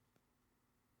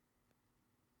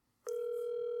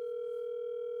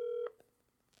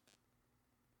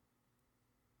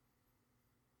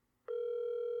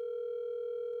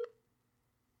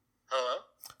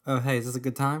Oh, hey, is this a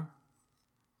good time?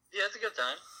 Yeah, it's a good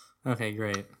time. Okay,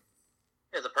 great.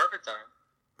 Yeah, it's a perfect time.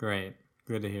 Great.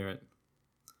 Good to hear it.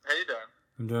 How you doing?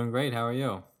 I'm doing great. How are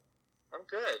you? I'm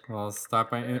good. Well, start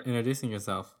by Good. introducing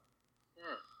yourself.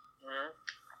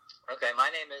 Mm-hmm. Okay, my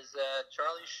name is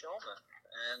Charlie Shulman,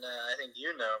 and I think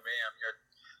you know me. I'm your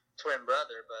twin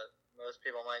brother, but most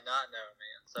people might not know me,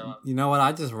 and so You know what?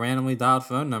 I just randomly dialed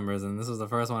phone numbers, and this was the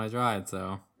first one I tried,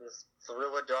 so... just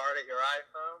threw a dart at your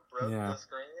iPhone, broke Yeah. the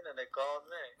screen, and it called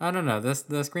me. I don't know.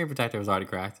 The screen protector was already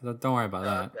cracked. Don't worry about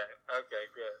that. Okay,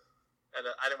 good. And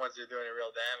I didn't want you to do any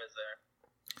real damage there.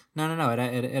 No.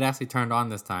 It actually turned on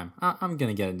this time. I'm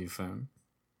gonna get a new phone.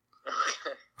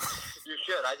 Okay. You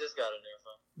should. I just got a new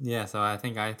phone. Yeah, so I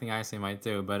think I actually might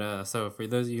too. But so for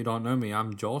those of you who don't know me,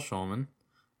 I'm Joel Schulman.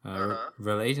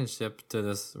 Relationship to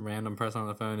this random person on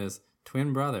the phone is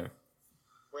twin brother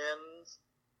Twins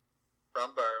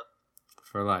from birth,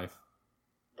 for life.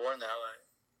 born that way.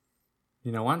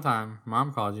 You know, one time,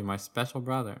 Mom called you my special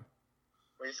brother.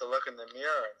 We used to look in the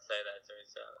mirror and say that to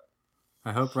each other.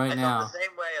 I hope right I now... felt the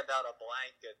same way about a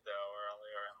blanket, though,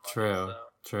 earlier in life.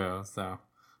 True. So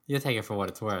you take it for what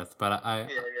it's worth. But Yeah.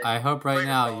 I hope right Grain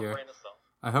now of salt, you're... grain of salt.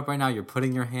 I hope right now you're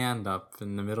putting your hand up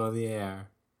in the middle of the air.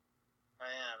 I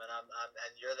am, and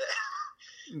you're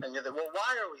the, and you're the. Well,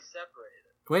 why are we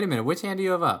separated? Wait a minute. Which hand do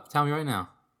you have up? Tell me right now.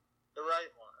 The right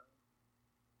one.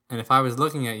 And if I was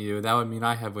looking at you, that would mean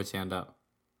I have which hand up?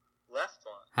 Left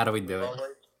one. How do we do it?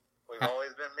 We've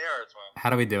always been mirror twins. How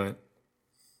do we do it?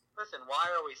 Listen, why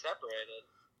are we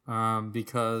separated?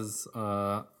 Because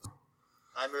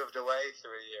I moved away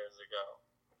 3 years ago.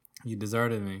 you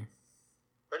deserted me.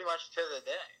 Pretty much to the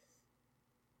day.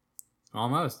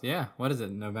 Almost, yeah. What is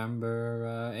it?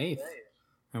 November 8th.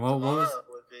 And what Tomorrow was...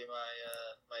 would be my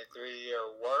 3-year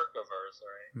work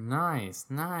anniversary. Nice.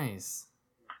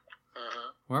 Mm-hmm.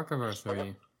 Work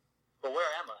anniversary. But where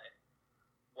am I?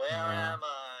 Where am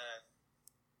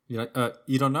I?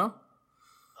 You don't know?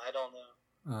 I don't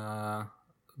know.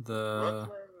 The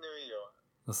Brooklyn, New York.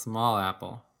 the small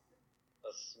apple.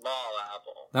 The small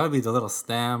apple. That would be the little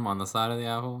stem on the side of the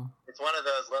apple. It's one of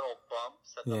those little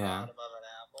bumps at the Yeah. bottom of an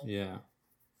apple. Yeah.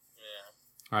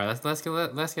 Yeah. All right,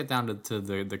 let's get down to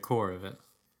the core of it.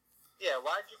 Yeah.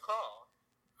 Why'd you call?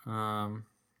 Um.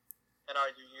 And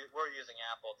we're using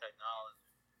Apple technology.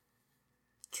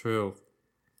 True.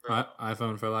 Really?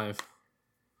 iPhone for life.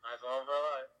 iPhone for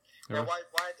life. Yeah. Why?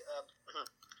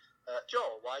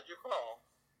 Joel, why'd you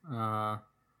call?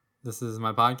 This is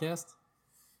my podcast.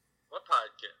 What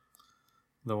podcast?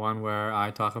 The one where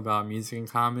I talk about music and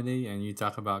comedy, and you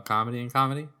talk about comedy and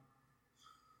comedy.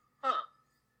 Huh.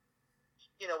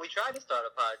 You know, we tried to start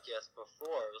a podcast before.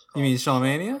 It was called You mean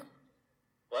Showmania?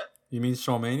 What? You mean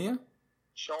Showmania?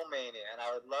 Showmania, and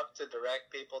I would love to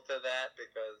direct people to that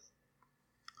because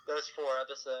those 4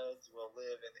 episodes will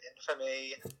live in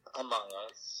infamy among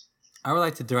us. I would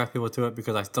like to direct people to it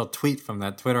because I still tweet from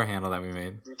that Twitter handle that we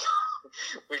made.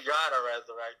 We gotta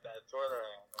resurrect that Twitter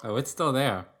handle. Oh, it's still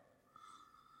there.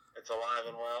 It's alive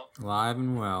and well. Alive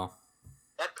and well.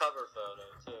 That cover photo,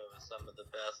 too, is some of the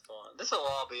best ones. This will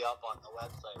all be up on the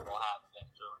website we'll have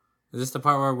eventually. Is this the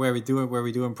part where we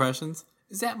do impressions?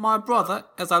 Is that my brother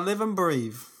as I live and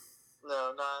breathe?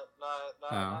 No, not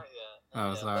yet. Not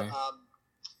yet. Sorry.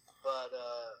 But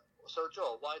so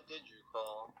Joel, why did you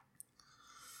call?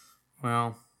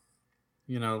 Well,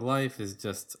 you know, life is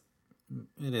just,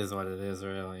 it is what it is,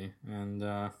 really. And,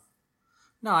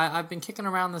 no, I've been kicking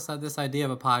around this idea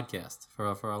of a podcast for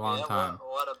a long time.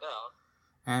 What about?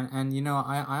 And you know,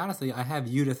 I honestly, I have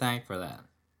you to thank for that.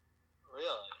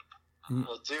 Really?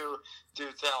 Well, do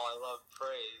tell. I love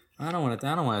praise. I don't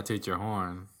want to toot your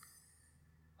horn.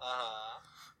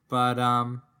 But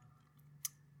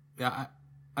yeah,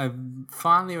 I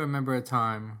fondly remember a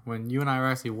time when you and I were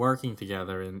actually working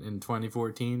together in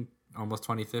 2014, almost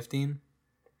 2015.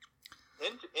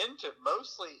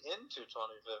 Mostly into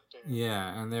 2015.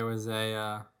 Yeah, and there was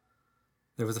a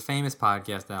famous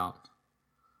podcast out.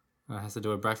 It has to do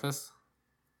with breakfast.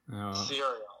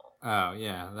 Cereal. Oh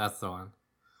yeah, that's the one.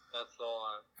 That's the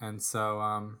one. And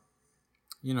so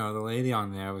you know, the lady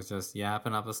on there was just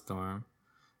yapping up a storm,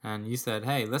 and you said,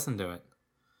 "Hey, listen to it."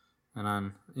 And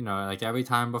then, you know, like every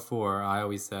time before, I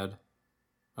always said,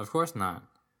 "Of course not."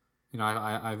 You know,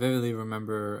 I vividly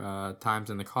remember times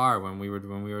in the car when we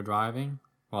were driving.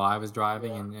 While I was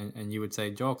driving, and you would say,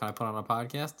 "Joel, can I put on a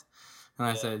podcast?" And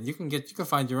I said, "You can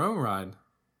find your own ride."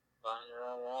 Find your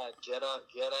own ride. Get out of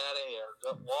here. Go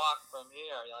walk from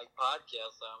here. You like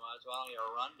podcasts so much. Why don't you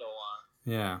run to one?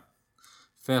 Yeah.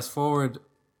 Fast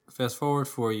forward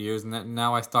 4 years, and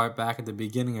now I start back at the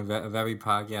beginning of every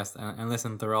podcast and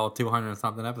listen through all 200 and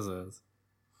something episodes.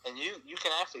 And you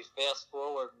can actually fast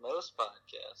forward most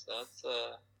podcasts.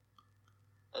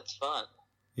 That's fun.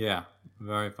 Yeah,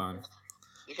 very fun.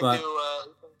 You can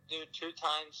do 2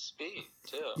 times speed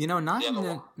too. You know, not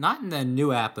in the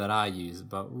new app that I use,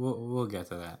 but we'll get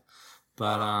to that.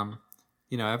 But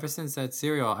you know, ever since that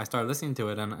Serial, I started listening to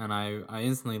it, and I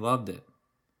instantly loved it.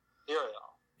 Serial.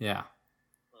 Yeah.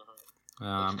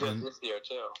 It's good this year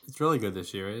too. It's really good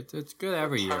this year. It's good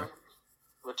every year.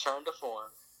 Return to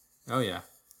form. Oh yeah.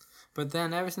 But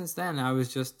then ever since then, I was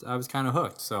kind of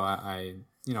hooked. So I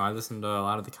listened to a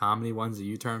lot of the comedy ones that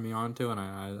you turned me on to, and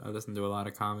I listened to a lot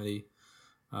of comedy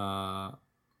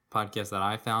podcasts that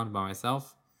I found by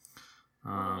myself.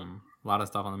 A lot of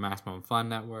stuff on the Maximum Fun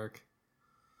Network.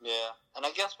 Yeah, and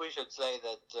I guess we should say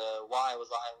that why was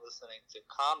I listening to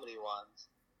comedy ones?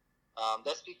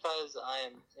 That's because I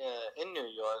am in New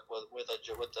York with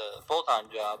a full-time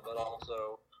job, but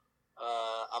also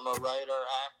I'm a writer,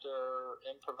 actor,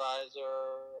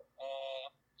 improviser,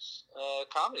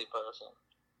 comedy person.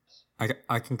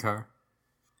 I concur.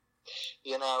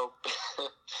 You know,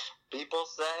 people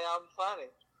say I'm funny.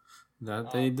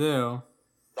 That they do.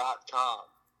 .com.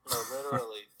 No,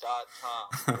 literally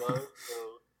 .com. Go to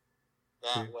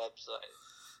that website.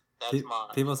 That's mine.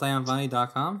 People say I'm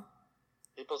funny.com?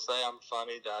 People say I'm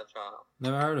funny.com.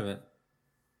 Never heard of it.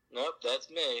 Nope, that's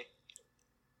me.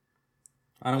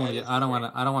 I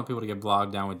don't want people to get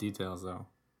bogged down with details though.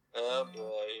 Oh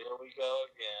boy, here we go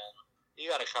again. You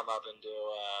gotta come up and do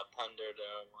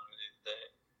Punderdome one of these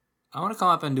days. I want to come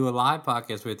up and do a live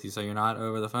podcast with you, so you're not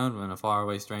over the phone in a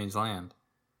faraway, strange land.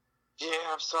 Yeah,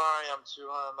 I'm sorry, I'm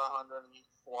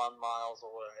 101 miles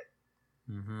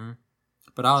away. Mm-hmm.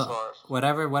 But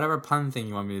whatever pun thing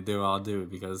you want me to do, I'll do,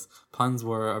 because puns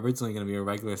were originally going to be a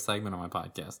regular segment on my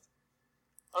podcast.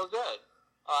 Oh, good.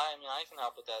 I mean, I can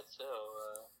help with that too.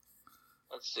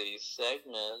 Let's see,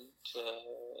 segment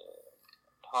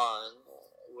pun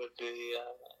would be.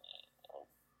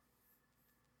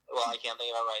 Well, I can't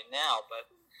think of it right now, but.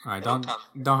 All right,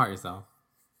 don't hurt yourself.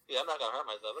 Yeah, I'm not gonna hurt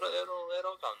myself.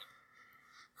 It'll come.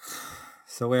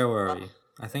 So where were we?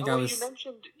 I think I was.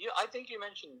 I think you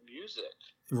mentioned music.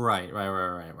 Right.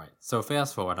 So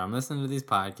fast forward, I'm listening to these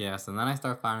podcasts, and then I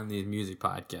start finding these music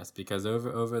podcasts because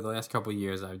over the last couple of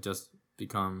years, I've just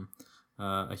become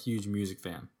a huge music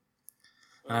fan.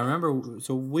 And I remember,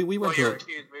 so we went to. You're a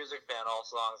huge music fan, all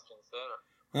songs considered.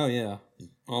 Oh yeah,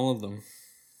 all of them.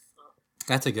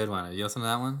 That's a good one. You listen to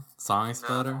that one? Song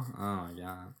Exploder? No. Oh my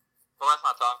god. Well, let's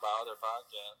not talk about other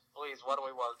podcasts. Please, what do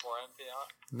we work for,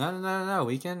 NPR? No.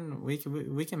 We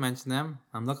can mention them.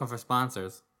 I'm looking for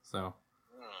sponsors, so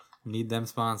need them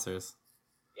sponsors.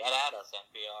 Get at us,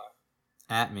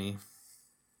 NPR. At me.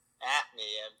 At me,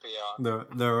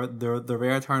 NPR. The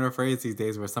rare turn of phrase these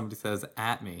days where somebody says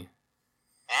 "at me."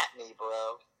 At me,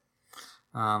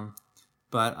 bro.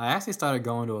 But I actually started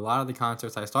going to a lot of the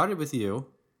concerts. I started with you,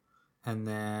 and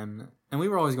we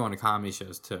were always going to comedy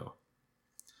shows too.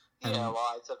 Yeah, well,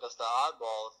 I took us to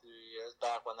Oddball a few years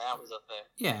back when that was a thing.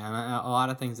 Yeah, and a lot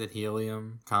of things at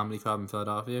Helium Comedy Club in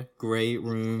Philadelphia. Great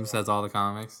rooms, has all the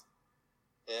comics.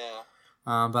 Yeah.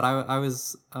 But I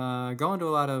was going to a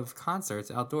lot of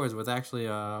concerts outdoors with actually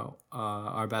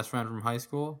our best friend from high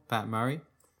school, Pat Murray.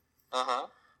 Uh-huh.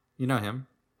 You know him.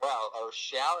 Well,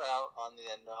 shout out on the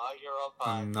inaugural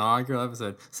podcast. Inaugural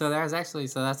episode. So that's actually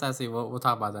we'll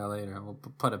talk about that later. We'll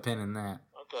put a pin in that.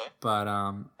 Okay. But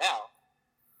Ow.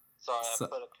 Sorry, I put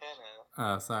a pin in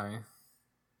it. Oh, sorry.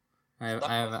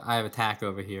 I have a tack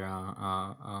over here.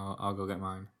 I'll go get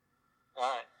mine. All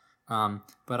right.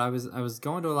 But I was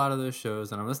going to a lot of those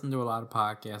shows, and I'm listening to a lot of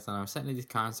podcasts, and I was sitting at these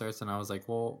concerts, and I was like,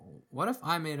 well, what if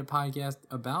I made a podcast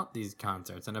about these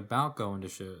concerts and about going to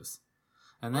shows?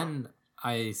 And then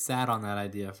I sat on that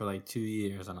idea for like 2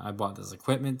 years, and I bought this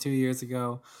equipment 2 years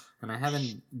ago, and I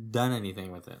haven't done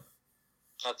anything with it.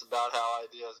 That's about how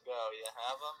ideas go. You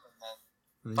have them, and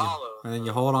then follow. And then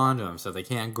you hold on to them so they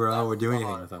can't grow or do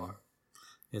anything with them.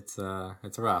 It's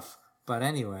rough. But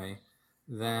anyway,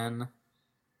 then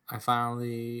I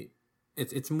finally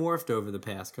it's morphed over the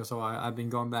past, because I've been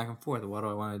going back and forth. What do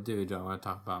I want to do? Do I want to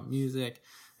talk about music?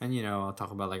 And I'll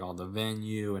talk about like all the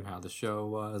venue and how the show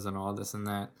was and all this and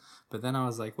that. But then I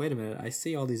was like, wait a minute, I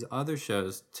see all these other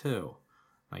shows too,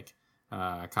 like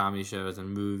comedy shows and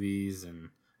movies and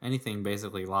anything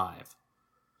basically live.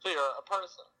 So you're a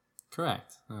person.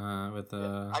 Correct. I go to a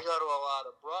lot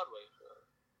of Broadway shows.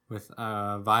 With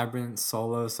vibrant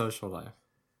solo social life.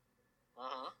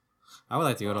 Uh-huh. I would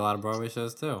like to go to a lot of Broadway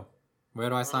shows too. Where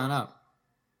do I sign up?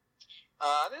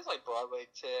 There's like Broadway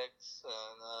Ticks and.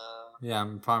 Yeah,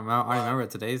 I remember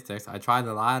today's Ticks. I tried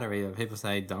the lottery. People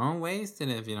say don't waste it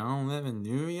if you don't live in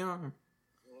New York.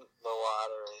 The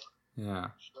lottery. Yeah.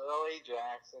 Shirley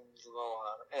Jackson's Law.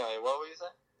 Anyway, what were you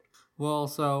saying? Well,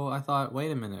 so I thought,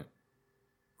 wait a minute.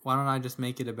 Why don't I just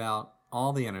make it about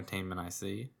all the entertainment I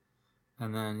see?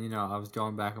 And then, I was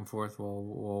going back and forth. Well,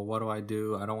 what do I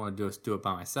do? I don't want to do it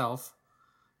by myself.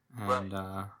 And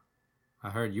Right. I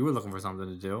heard you were looking for something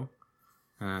to do.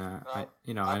 I've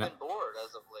been bored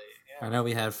as of late. Yeah. I know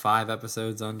we had 5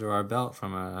 episodes under our belt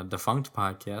from a defunct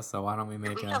podcast. So why don't we Did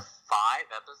make we a have 5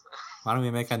 episodes? why don't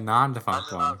we make a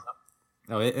non-defunct I one? don't know.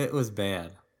 Oh, it was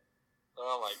bad.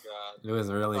 Oh my god. It was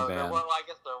really bad. Well, I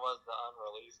guess there was the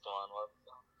unreleased one.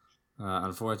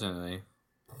 Unfortunately,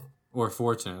 or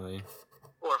fortunately.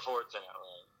 Or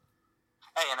fortunately.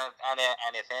 Hey, and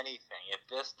if anything, if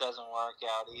this doesn't work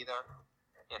out either,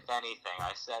 if anything,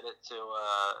 I said it to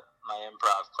my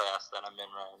improv class that I'm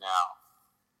in right now.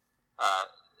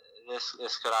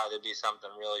 This could either be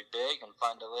something really big and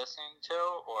fun to listen to,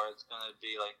 or it's going to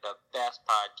be like the best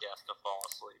podcast to fall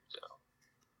asleep to.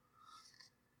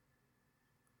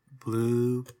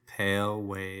 Blue, pale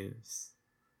waves.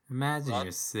 Imagine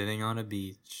you're sitting on a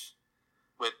beach.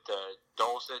 With the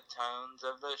dulcet tones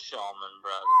of the Shulman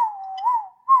brothers.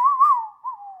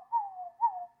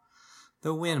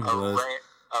 The wind blows.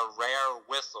 A rare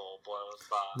whistle blows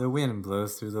by. The wind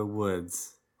blows through the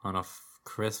woods on a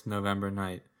crisp November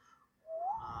night.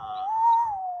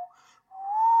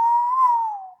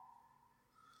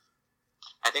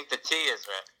 I think the tea is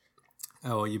ready.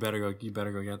 Oh, well, you better go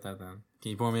get that then.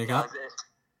 Can you pour me a cup?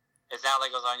 It sounds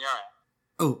like it was on your end.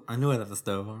 Oh, I knew I left the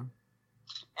stove on.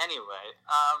 Anyway,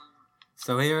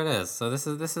 So here it is. So this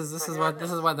is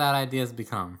what that idea has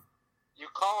become. You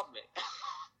called me.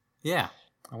 Yeah.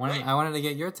 I wanted to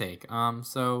get your take.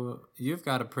 So you've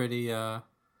got a pretty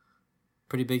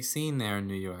big scene there in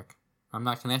New York. I'm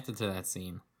not connected to that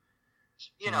scene.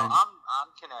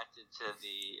 I'm connected to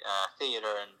the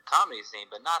theater and comedy scene,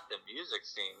 but not the music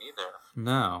scene either.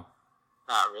 No.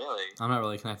 Not really. I'm not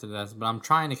really connected to that, but I'm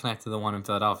trying to connect to the one in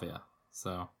Philadelphia.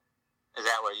 So. Is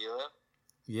that where you live?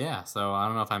 Yeah. So I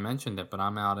don't know if I mentioned it, but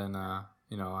I'm out in I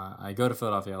go to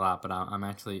Philadelphia a lot, but I'm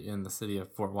actually in the city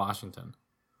of Fort Washington.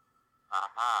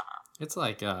 It's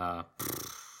like I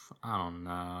don't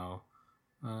know,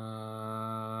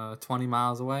 20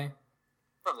 miles away.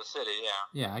 From the city,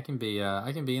 yeah. Yeah, I can be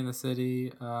in the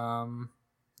city.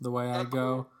 The way I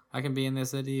go, I can be in the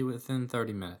city within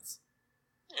 30 minutes.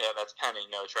 Yeah, that's pending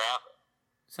no traffic.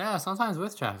 So yeah, sometimes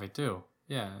with traffic too.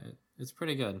 Yeah, it's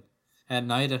pretty good. At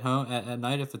night at home, at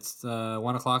night if it's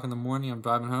 1 o'clock in the morning, I'm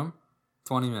driving home,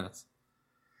 20 minutes.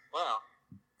 Wow.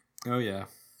 Oh yeah.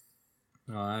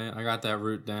 No, I got that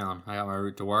route down. I got my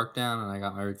route to work down, and I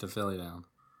got my route to Philly down.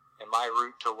 And my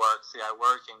route to work, see, I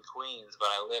work in Queens, but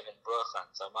I live in Brooklyn,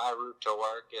 so my route to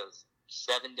work is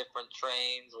 7 different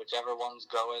trains, whichever one's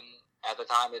going at the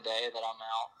time of day that I'm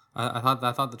out.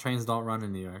 I thought the trains don't run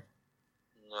in New York.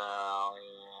 No,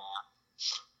 yeah.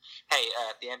 Hey,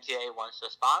 if the MTA wants to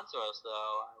sponsor us,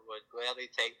 though, I would gladly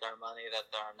take their money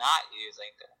that they're not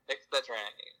using to fix the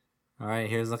train. All right,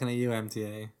 here's looking at you,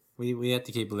 MTA. We have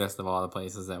to keep a list of all the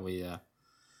places that we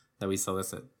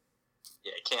solicit.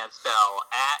 Yeah, can't spell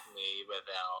at me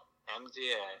without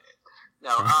MTA.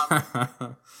 No,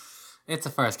 it's a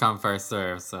first come first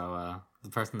serve. So the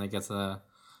person that gets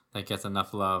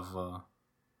enough love,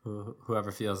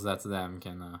 whoever feels that's them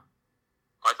can.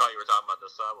 I thought you were talking about the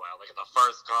subway. Like the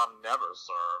first come never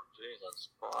served. Jesus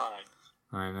Christ.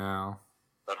 I know.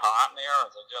 But hot in here, or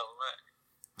is it just me?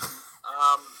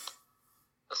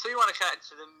 So you want to connect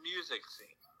to the music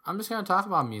scene? I'm just gonna talk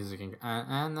about music,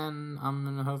 and then I'm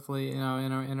gonna hopefully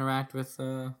interact with.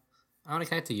 I want to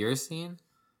connect to your scene.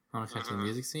 I want to connect to the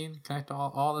music scene. Connect to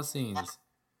all the scenes.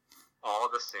 All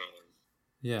the scenes.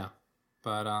 Yeah,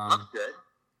 but That's good.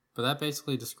 But that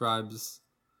basically describes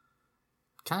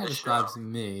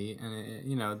me,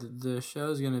 and the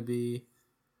show's gonna be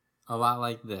a lot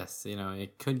like this.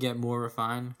 It could get more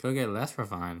refined, could get less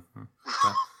refined. But,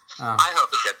 I hope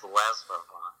it gets less refined.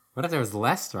 What if there was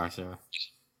less structure?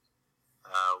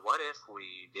 What if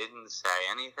we didn't say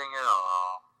anything at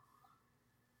all?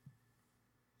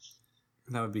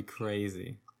 That would be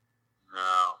crazy.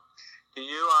 No. Do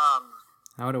you,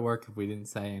 How would it work if we didn't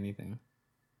say anything?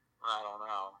 I don't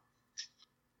know.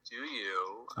 Do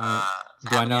you, do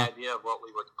have I know? any idea of what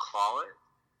we would call it?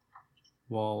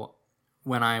 Well,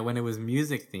 when it was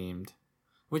music themed,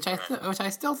 which I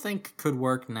still think could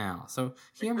work now. So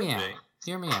hear me out.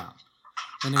 Hear me out.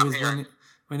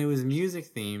 When it was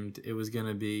music themed, it was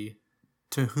gonna be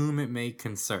To Whom It May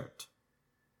Concert.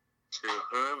 To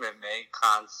Whom It May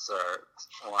Concert.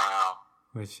 Wow.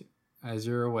 Which, as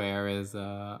you're aware, is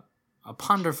a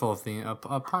ponderful theme, a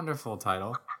ponderful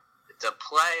title. It's a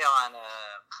play on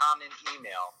a common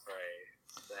email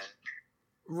phrase. That,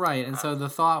 Right, and so the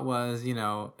thought was,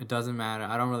 it doesn't matter.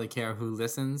 I don't really care who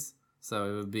listens. So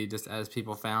it would be just as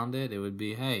people found it, it would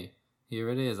be, hey, here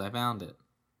it is, I found it.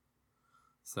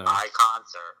 So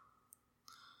iConcert.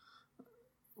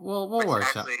 we'll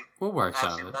workshop. We'll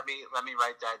workshop it. Let me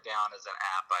write that down as an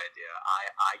app idea.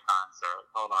 iConcert.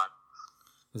 Hold on.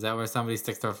 Is that where somebody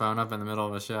sticks their phone up in the middle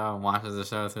of a show and watches the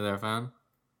show through their phone?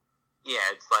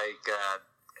 Yeah, it's like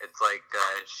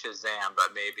Shazam,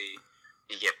 but maybe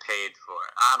you get paid for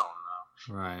it. I don't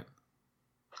know. Right.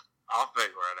 I'll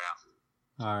figure it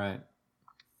out. All right.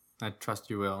 I trust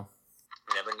you will.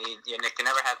 You can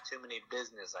never have too many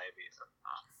business ideas.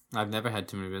 I've never had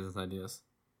too many business ideas.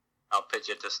 I'll pitch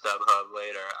it to StubHub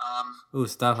later. Ooh,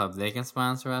 StubHub, they can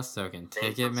sponsor us. So can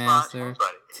Ticketmaster,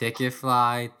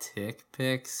 Ticketfly,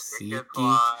 TickPick,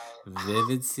 SeatGeek,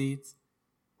 Vivid Seats.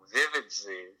 Vivid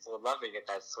Seats. We'd love to get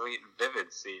that sweet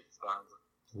Vivid Seats sponsor.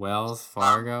 Wells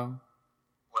Fargo.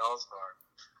 Wells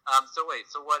Fargo.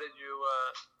 So what did you,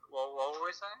 what were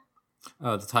we saying?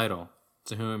 Oh, the title.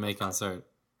 To Whom It May Concern.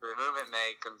 To Whom It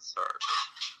May Concern.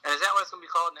 And is that what it's going to be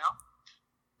called now?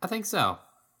 I think so.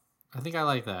 I think I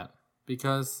like that.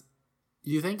 Because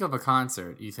you think of a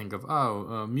concert, you think of,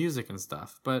 music and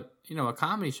stuff. But, a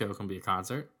comedy show can be a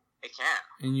concert. It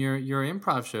can. And your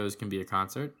improv shows can be a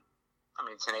concert. I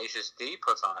mean, Tenacious D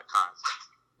puts on a concert.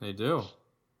 They do.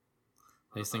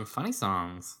 They sing funny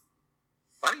songs.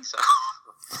 Funny songs?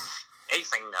 They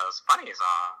sing those funny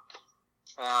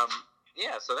songs.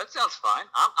 Yeah, so that sounds fine.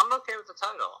 I'm okay with the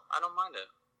title. I don't mind it.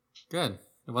 Good.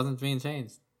 It wasn't being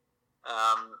changed.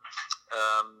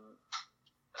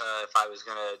 If I was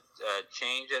gonna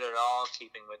change it at all,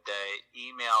 keeping with the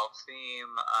email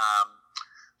theme,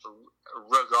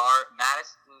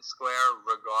 Madison Square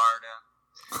Regarden.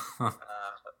 I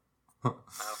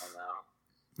don't know.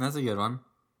 That's a good one.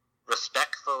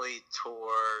 Respectfully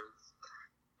towards.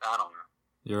 I don't know.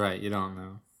 You're right. You don't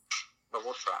know. But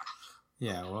we'll try.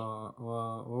 Yeah,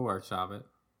 we'll workshop it.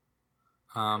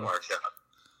 Workshop.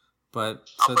 But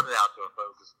I'll put it out to a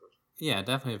focus group. Yeah,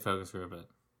 definitely a focus group it.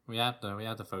 We have to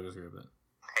focus group it.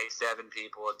 Pay 7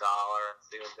 people $1 and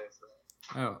see what they say.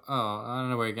 Oh, I don't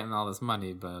know where you're getting all this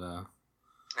money, but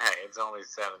hey, it's only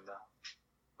 $7.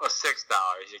 Or $6.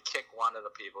 You kick one of the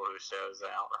people who shows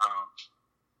out home.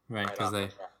 Right,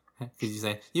 because you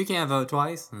say you can't vote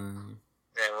twice. Yeah,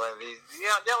 well,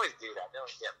 they always do that. They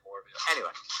always get more of it.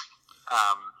 Anyway.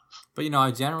 But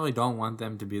I generally don't want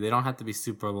them to be. They don't have to be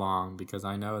super long because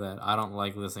I know that I don't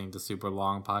like listening to super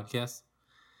long podcasts.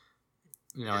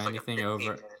 Anything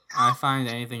over. I find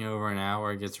anything over an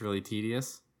hour gets really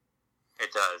tedious. It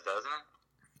does, doesn't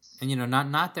it? And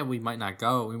not that we might not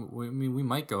go. We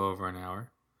might go over an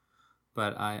hour,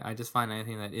 but I just find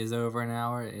anything that is over an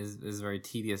hour is very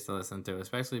tedious to listen to,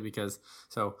 especially because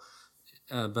a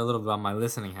little bit about my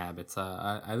listening habits.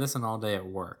 I listen all day at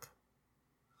work.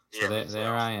 So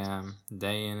there I am,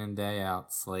 day in and day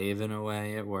out, slaving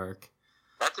away at work.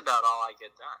 That's about all I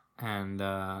get done. And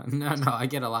no, I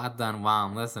get a lot done while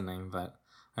I'm listening. But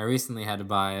I recently had to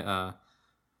buy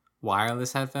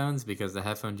wireless headphones because the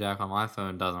headphone jack on my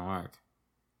phone doesn't work.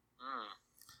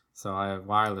 So I have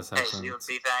wireless headphones. Hey, you would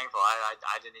be thankful. I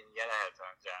didn't even get a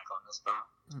headphone jack on this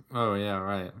phone. Oh yeah,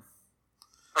 right.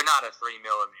 Or not a 3mm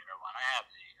one. I have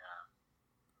the.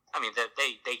 I mean,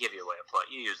 they give you a way to plug.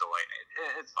 You use a way.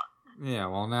 It's fine. Yeah,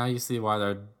 well, now you see why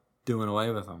they're doing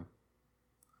away with them.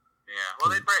 Yeah, well,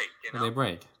 they break, They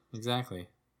break, exactly.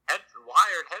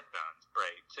 Wired headphones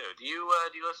break, too. Do you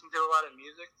listen to a lot of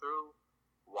music through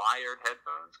wired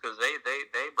headphones? Because they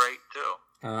break, too.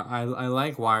 I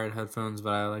like wired headphones,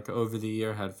 but I like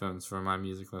over-the-ear headphones for my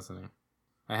music listening.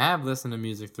 I have listened to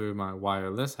music through my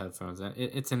wireless headphones, and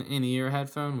it's an in-ear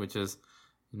headphone, which is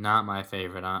not my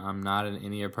favorite. I'm not an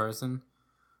in-ear person,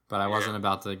 but I wasn't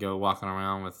about to go walking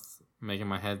around with making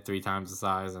my head 3 times the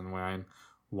size and wearing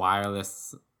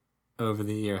wireless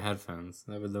over-the-ear headphones.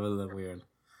 That would look weird.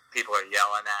 People are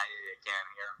yelling at you can't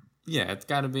hear. Yeah, it's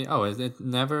got to be. Oh, it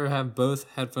never have both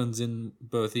headphones in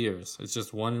both ears. It's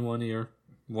just one in one ear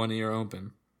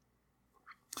open.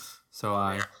 So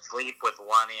I sleep with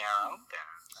one ear open.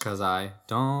 Because I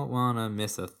don't want to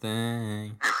miss a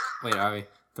thing. Wait,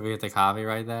 do we have to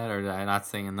copyright that, or did I not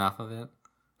sing enough of it?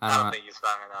 I don't think you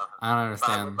sung enough. I don't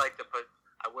understand. But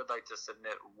I would like to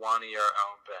submit one ear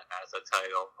open as a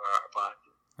title for our podcast.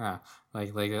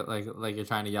 Like you're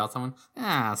trying to yell at someone?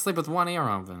 Sleep with one ear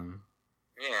open.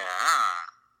 Yeah.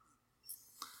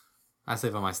 I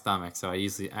sleep on my stomach, so I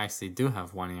usually actually do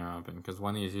have one ear open, because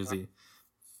one ear is usually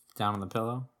down on the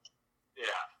pillow. Yeah.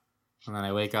 And then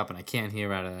I wake up and I can't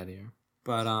hear out of that ear.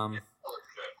 But,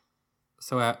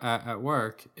 So at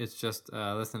work, it's just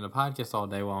listening to podcasts all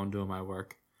day while I'm doing my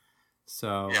work.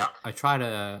 So Yeah. I try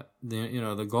to,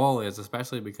 the goal is,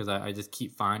 especially because I just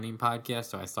keep finding podcasts,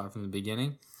 so I start from the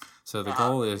beginning. So the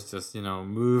goal is just,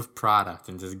 move product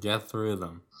and just get through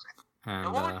them.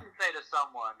 And what would you say to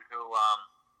someone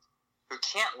who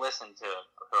can't listen to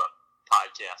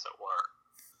podcasts at work?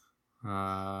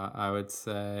 I would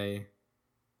say...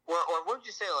 Or what would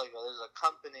you say, like, there's a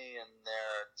company and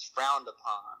it's frowned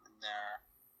upon in their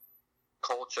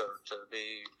culture to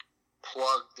be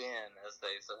plugged in, as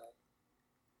they say?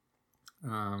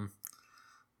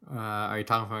 Are you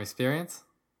talking from experience?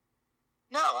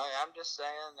 No, I'm just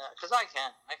saying that, because I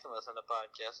can listen to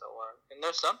podcasts at work. And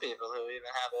there's some people who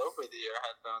even have over-the-ear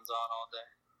headphones on all day.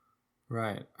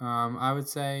 Right. I would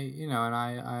say, and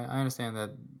I understand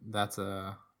that that's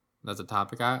a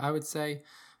topic. I would say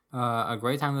a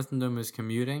great time to listen to them is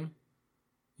commuting.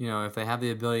 If they have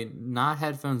the ability, not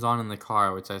headphones on in the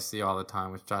car, which I see all the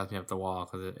time, which drives me up the wall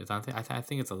because I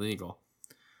think it's illegal.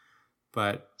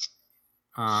 But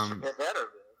It better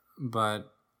be.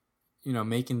 But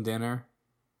making dinner,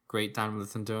 great time to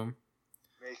listen to them.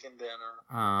 Making dinner,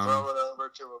 throw it over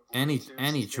to a Bluetooth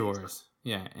any chores.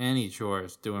 Yeah, any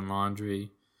chores, doing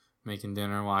laundry, making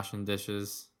dinner, washing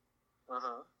dishes.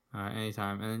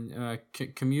 Anytime, and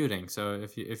commuting. So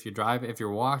if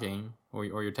you're walking or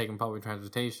you're taking public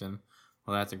transportation,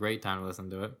 well, that's a great time to listen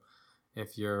to it.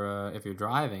 If you're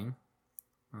driving,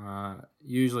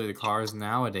 usually the cars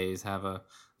nowadays have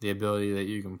the ability that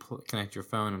you can connect your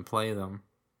phone and play them.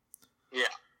 Yeah.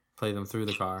 Play them through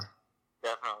the car.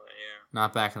 Definitely, yeah.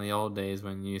 Not back in the old days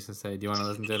when you used to say, "Do you want to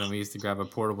listen to it?" And we used to grab a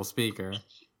portable speaker.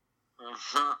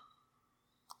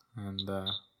 And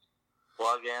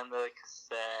plug in the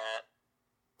cassette.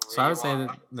 So I would say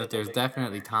that there's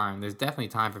definitely time. There's definitely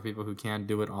time for people who can't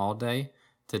do it all day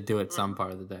to do it some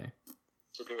part of the day.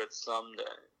 To do it someday.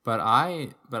 But I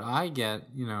get,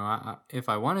 if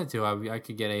I wanted to, I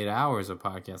could get 8 hours of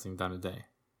podcasting done a day.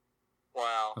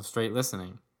 Wow. Of straight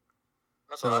listening.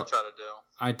 That's what I try to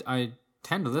do. I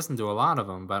tend to listen to a lot of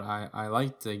them, but I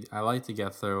like to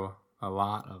get through a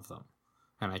lot of them,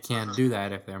 and I can't do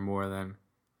that if they're more than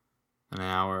an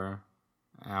hour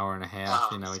and a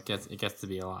half. It gets to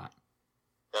be a lot.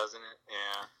 Doesn't it?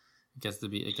 Yeah.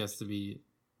 It gets to be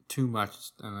too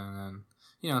much, and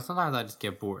then sometimes I just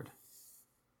get bored.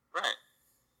 Right.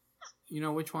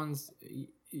 Which ones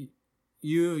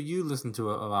you listen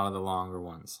to a lot of the longer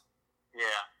ones.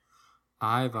 Yeah.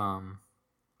 I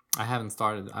haven't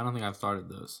started. I don't think I've started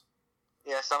those.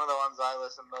 Yeah, some of the ones I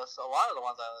listen to, a lot of the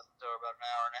ones I listen to are about an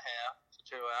hour and a half to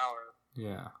 2 hours.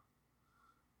 Yeah.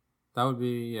 That would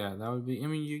be. I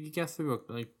mean, you get through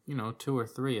 2 or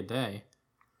 3 a day,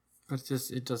 but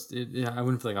I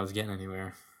wouldn't feel like I was getting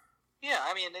anywhere. Yeah,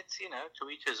 I mean, it's to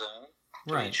each his own.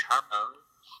 Right. Each her own.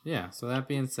 Yeah. So that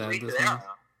being said,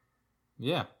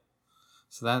 yeah.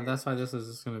 So that's why this is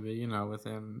just going to be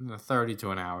within 30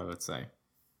 to an hour, let's say.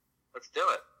 Let's do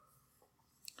it.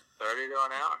 30 to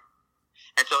an hour.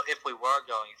 And so if we were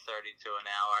going 30 to an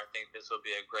hour, I think this would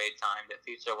be a great time to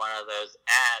feature one of those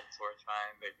ads we're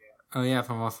trying to get. Oh, yeah,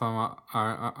 from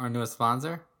our newest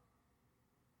sponsor?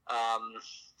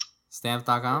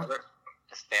 Stamps.com?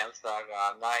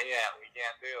 Stamps.com. Not yet. We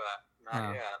can't do that.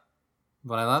 Not yet.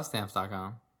 But I love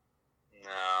Stamps.com.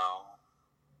 No.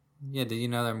 Yeah, did you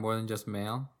know they're more than just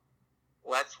mail?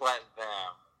 Let's let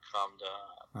them come to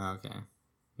us. Okay.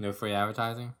 No free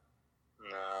advertising?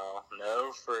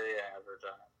 No free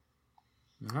advertising.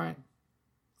 All right.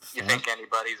 You think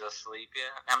anybody's asleep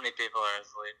yet? How many people are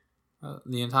asleep?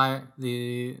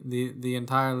 The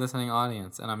entire listening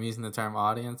audience, and I'm using the term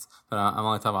audience, but I'm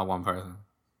only talking about one person.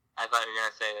 I thought you were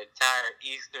gonna say the entire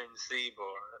Eastern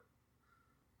Seaboard.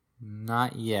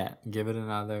 Not yet. Give it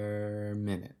another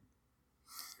minute.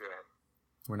 Good.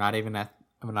 We're not even at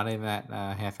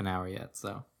half an hour yet,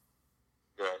 so.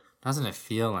 Good. Doesn't it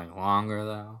feel like longer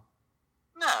though?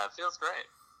 No, it feels great.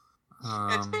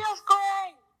 It feels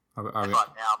great. I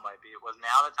thought now might be. Was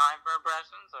now the time for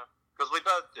impressions, or because we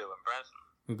both do impressions?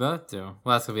 We both do.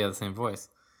 Well, that's because we have the same voice.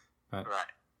 But. Right.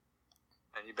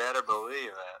 And you better believe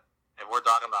that if we're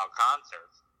talking about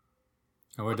concerts,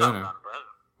 we're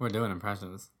doing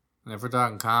impressions. And if we're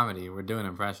talking comedy, we're doing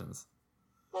impressions.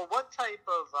 Well, what type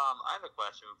of I have a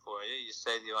question for you. You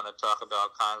said you want to talk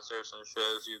about concerts and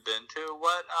shows you've been to.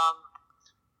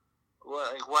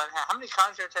 How many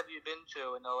concerts have you been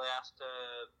to in the last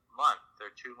month or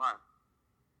 2 months?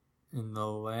 In the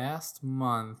last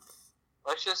month.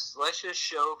 Let's just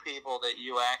show people that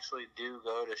you actually do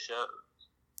go to shows.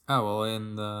 Oh, well,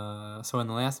 in the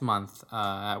last month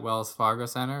at Wells Fargo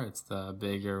Center, it's the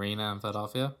big arena in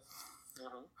Philadelphia.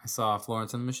 I saw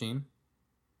Florence and the Machine.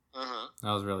 Mm-hmm.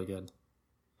 That was really good.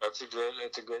 It's a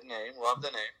good name. Love the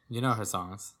name. You know her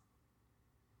songs.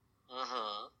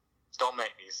 Mm-hmm. Don't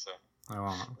make me sing. I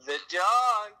won't. The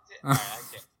dog. Alright, I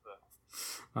can't sing.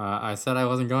 I said I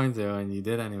wasn't going to, and you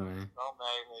did anyway. Don't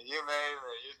make me. You made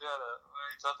me. You did it.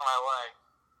 You touched my leg.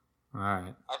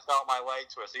 Alright. I felt my leg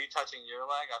twist. Are you touching your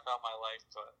leg? I felt my leg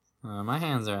twist. My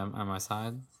hands are on my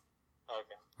side.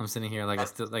 Okay. I'm sitting here like a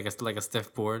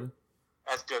stiff board.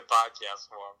 That's good podcast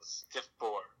form. Stiff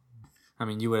board. I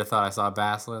mean, you would have thought I saw a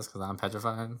basilisk because I'm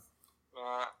petrified. Love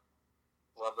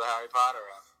the Harry Potter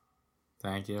one.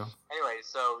 Thank you. Anyway,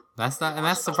 so that's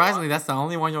surprisingly that's the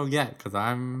only one you'll get because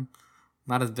I'm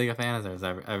not as big a fan as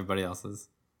everybody else is.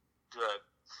 Good.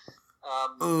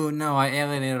 Ooh, no, I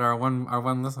alienated our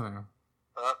one listener.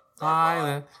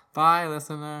 Bye,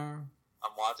 listener.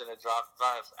 I'm watching it drop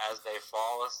as they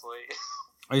fall asleep.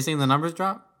 Are you seeing the numbers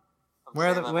drop? Where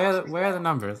are the numbers? Where are the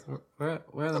numbers? The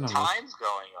time's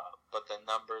going up, but the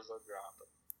numbers are dropping.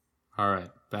 All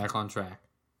right, back on track.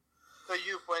 So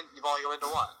you've only went to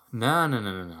one. No.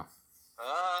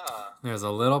 There's a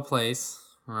little place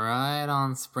right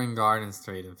on Spring Garden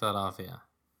Street in Philadelphia.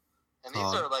 And these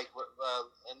are like,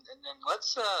 and then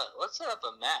let's set up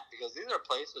a map because these are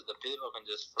places that people can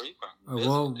just frequent.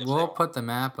 We'll put the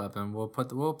map up and we'll put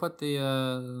the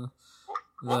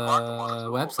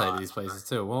website of these places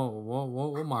too.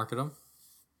 We'll market them.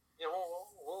 Yeah,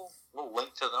 we'll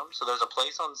link to them. So there's a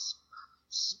place on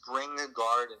Spring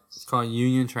Gardens. It's called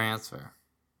Union Transfer.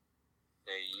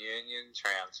 The Union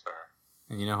Transfer.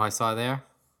 And you know who I saw there?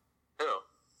 Who?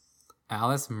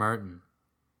 Alice Merton.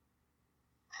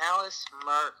 Alice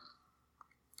Merton.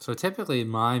 So typically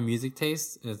my music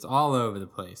taste is all over the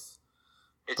place.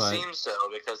 It seems so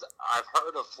because I've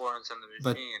heard of Florence and the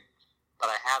Machine, but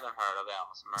I haven't heard of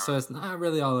Alice Merton. So it's not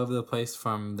really all over the place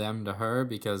from them to her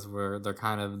because they're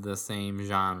kind of the same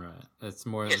genre. It's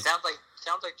more. It sounds like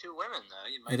two women though.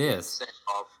 You might be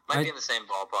in the same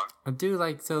ballpark. I do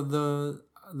like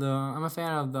I'm a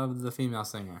fan of the female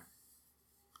singer.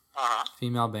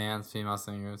 Female bands, female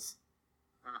singers.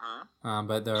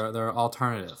 But they're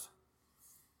alternative.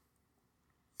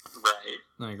 Right.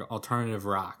 Like alternative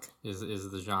rock is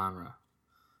the genre.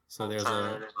 So there's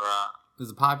a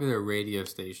popular radio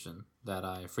station that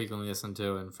I frequently listen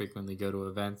to and frequently go to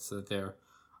events that they're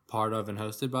part of and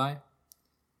hosted by.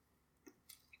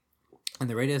 And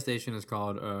the radio station is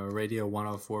called Radio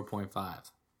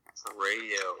 104.5.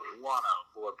 Radio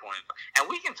 104.5. And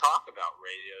we can talk about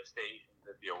radio stations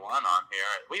if you want on here.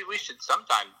 We should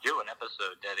sometime do an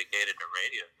episode dedicated to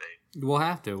radio stations. We'll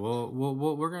have to.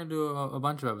 We're gonna do a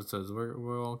bunch of episodes.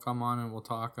 We'll come on and we'll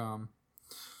talk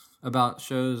about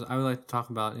shows. I would like to talk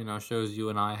about shows you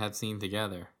and I have seen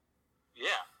together.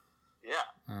 Yeah,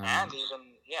 and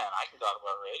even I can talk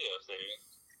about radio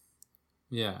stations.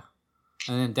 Yeah.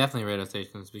 And then definitely radio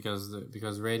stations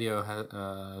because radio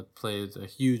plays a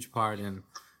huge part in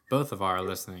both of our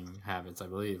listening habits, I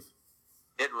believe.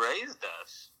 It raised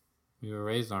us. We were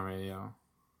raised on radio.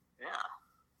 Yeah.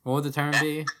 What would the term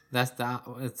be?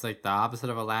 It's like the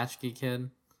opposite of a latchkey kid.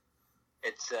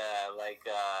 It's like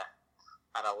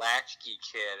not a latchkey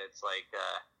kid. It's like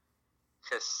a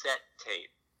cassette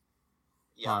tape.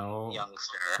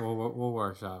 Youngster. We'll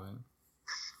workshop it.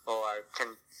 Or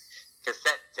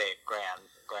cassette tape grandparent.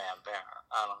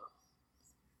 I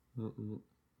don't know.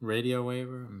 Radio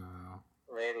waiver? No.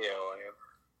 Radio waiver.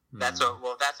 That's what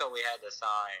we had to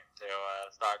sign to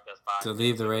start this podcast. To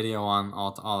leave the radio on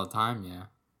all the time, yeah.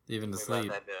 Even to sleep. We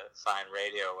had to sign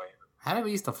radio waiver. How did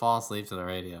we used to fall asleep to the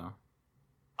radio?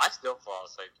 I still fall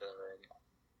asleep to the radio.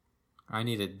 I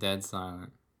need it dead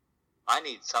silent. I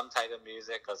need some type of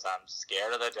music because I'm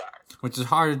scared of the dark. Which is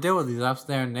hard to do with these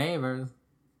upstairs neighbors.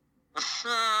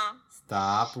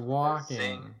 Stop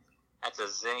walking. That's a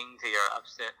zing to your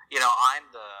upstairs. I'm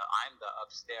the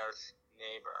upstairs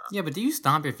neighbor. Yeah, but do you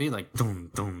stomp your feet like dum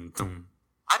dum dum?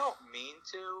 I don't mean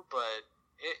to, but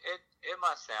it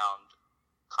must sound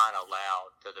kind of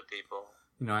loud to the people.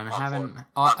 And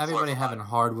everybody having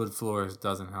hardwood floors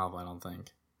doesn't help. I don't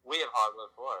think. We have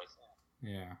hardwood floors.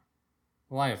 Yeah.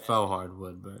 Well, I have faux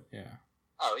hardwood, but yeah.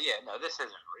 Oh yeah, no, this isn't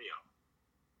real.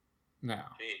 No.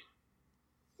 Gee.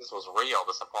 This was real,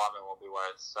 this apartment will be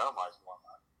worth so much more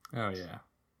money. Oh, yeah.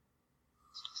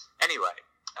 Anyway,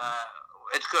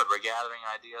 it's good. We're gathering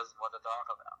ideas of what to talk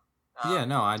about. Yeah,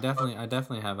 no, I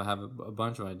definitely have a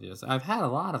bunch of ideas. I've had a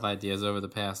lot of ideas over the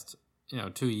past,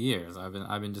 2 years. I've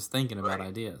been just thinking about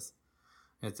ideas.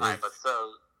 But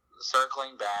so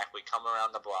circling back, we come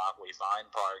around the block, we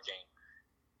find parking.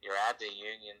 You're at the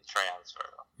Union Transfer.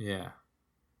 Yeah.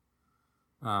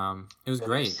 It was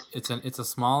great. It's a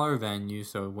smaller venue,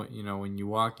 so when you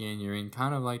walk in, you're in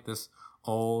kind of like this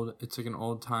old. It's like an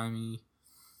old timey.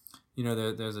 You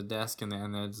know, there's a desk and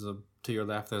there's to your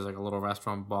left there's like a little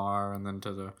restaurant bar, and then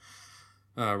to the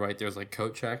right there's like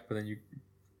coat check. But then you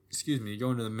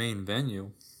go into the main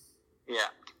venue. Yeah.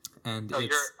 And I'm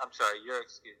sorry. You're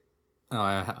excused. Oh,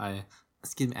 I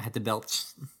excuse me. I had to belch.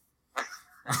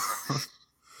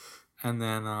 And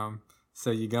then so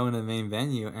you go into the main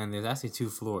venue, and there's actually 2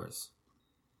 floors.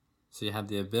 So you have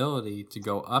the ability to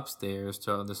go upstairs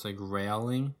to this like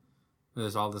railing.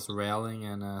 There's all this railing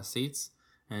and seats,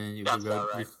 and you could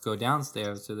go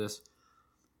downstairs to this.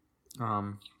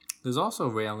 There's also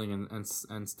railing and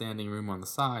standing room on the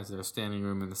sides. There's a standing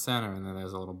room in the center, and then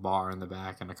there's a little bar in the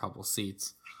back and a couple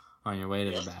seats on your way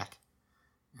to the back.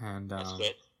 And That's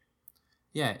good.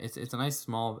 yeah, it's a nice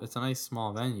small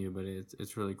venue, but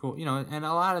it's really cool. You know, and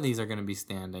a lot of these are going to be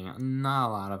standing. Not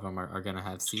a lot of them are going to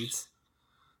have seats.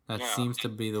 That seems to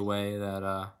be the way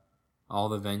that all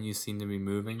the venues seem to be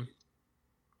moving.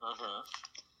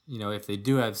 You know, if they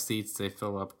do have seats, they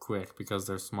fill up quick because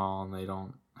they're small and they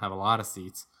don't have a lot of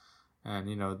seats. And,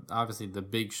 you know, obviously the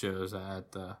big shows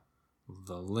at the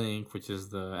Link, which is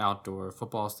the outdoor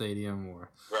football stadium,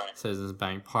 or Citizens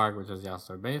Bank Park, which is the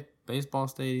outdoor baseball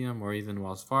stadium, or even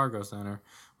Wells Fargo Center,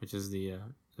 which is the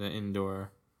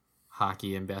indoor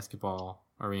hockey and basketball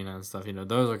arena and stuff. You know,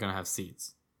 those are going to have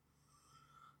seats.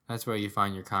 That's where you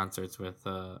find your concerts with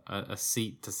a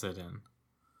seat to sit in.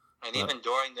 And even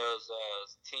during those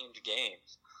teamed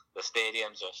games, the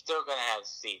stadiums are still going to have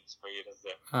seats for you to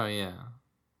sit. Oh, yeah.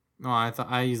 No,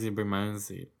 I usually bring my own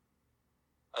seat.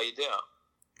 Oh, you do?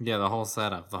 Yeah, the whole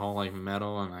setup. The whole, like,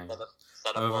 metal, and I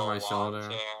set up over my shoulder.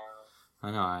 Chair.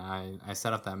 I know. I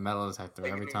set up that metal detector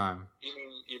every time.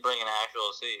 You bring an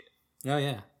actual seat? Oh,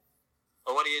 yeah.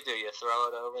 Well, what do? You throw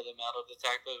it over the metal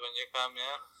detectors when you come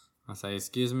in? I say,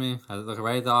 excuse me. I look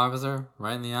right at the officer,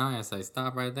 right in the eye. I say,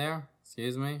 stop right there.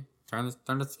 Excuse me. Turn this.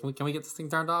 Can we get this thing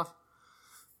turned off?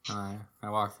 I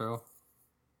walk through.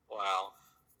 Wow.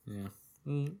 Yeah.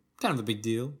 Kind of a big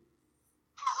deal.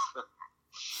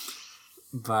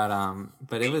 But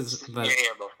it was. But you're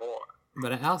here before.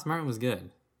 But Alice Martin was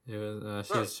good. It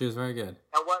was. She was very good.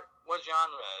 And what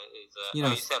genre is? You know,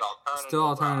 you said alternative. Still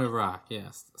alternative rock.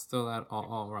 Yes, still that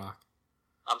all rock.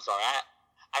 I'm sorry.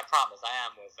 I promise I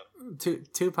am listening.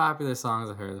 Two popular songs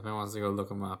of hers. If anyone wants to go look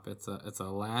them up, it's a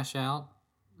Lash Out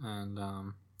and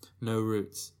No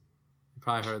Roots. You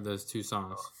probably heard those 2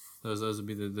 songs. Those would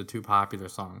be the 2 popular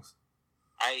songs.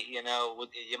 I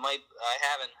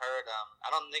haven't heard. I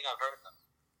don't think I've heard them.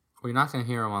 Well, you're not gonna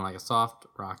hear them on like a soft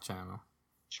rock channel.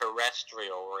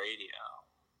 Terrestrial radio.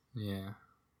 Yeah,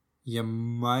 you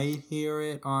might hear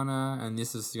it on and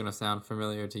this is gonna sound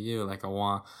familiar to you, like a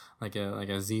Z100.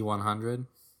 Z100.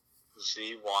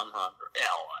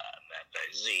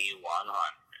 Z100.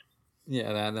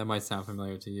 Yeah, that might sound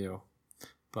familiar to you.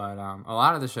 But a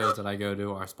lot of the shows that I go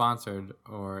to are sponsored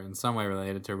or in some way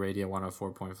related to Radio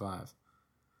 104.5.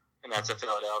 And that's a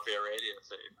Philadelphia radio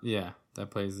station. Yeah, that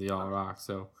plays the all rock.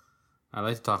 So I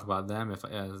like to talk about them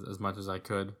as much as I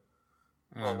could.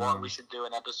 And, we should do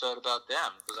an episode about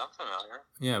them because I'm familiar.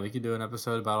 Yeah, we could do an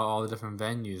episode about all the different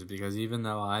venues because even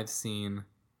though I've seen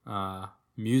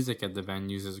music at the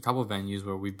venues, there's a couple of venues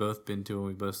where we've both been to and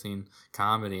we've both seen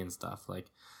comedy and stuff.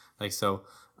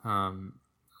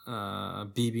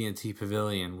 BB&T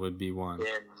Pavilion would be one.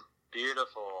 In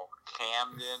beautiful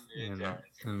Camden, New Jersey.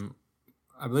 And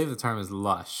I believe the term is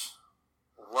lush.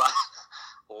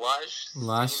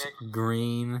 Lush, scenic,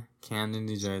 green, Camden,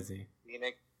 New Jersey.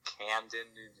 Scenic,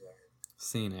 Camden, New Jersey.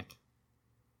 Scenic.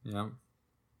 Yep.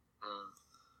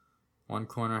 One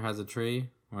corner has a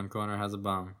tree, one corner has a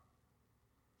bum.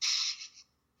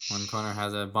 One corner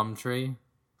has a bum tree.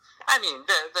 I mean,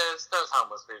 there's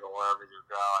homeless people wherever you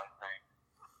go, I think.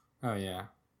 Oh, yeah.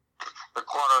 The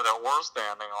corner that we're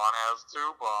standing on has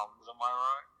 2 bums, am I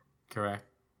right? Correct.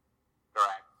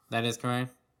 That is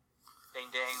correct. Ding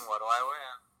ding, what do I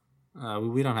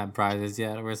win? We don't have prizes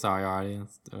yet. We're sorry,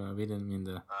 audience. We didn't mean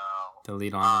to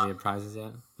lead on. We have prizes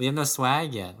yet. We have no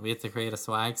swag yet. We have to create a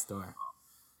swag store.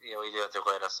 Yeah, we do have to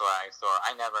create a swag store.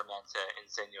 I never meant to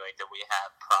insinuate that we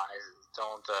have prizes.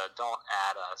 Don't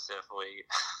add us if we...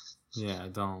 Yeah,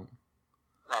 don't.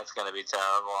 That's going to be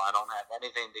terrible. I don't have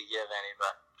anything to give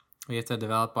anybody. We have to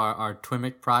develop our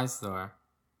Twimic prize store.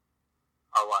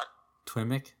 Our what?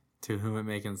 Twimic, to whom it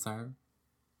may concern.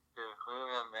 To whom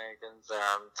it may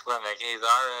concern. Twimic. He's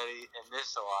already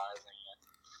initializing it.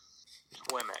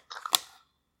 Twimic.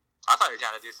 I thought you were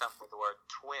trying to do something with the word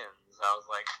twins. I was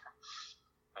like,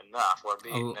 enough. We're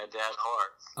beating a dead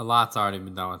horse. A lot's already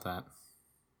been done with that.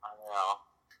 I know.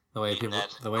 The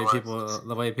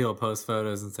way people post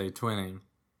photos and say twinning,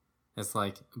 it's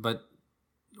like, but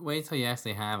Wait till you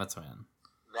actually have a twin.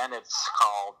 Then it's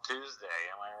called Tuesday,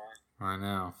 am I right? I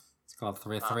know. It's called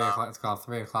 3 Uh-huh. o'clock. It's called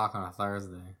 3 o'clock on a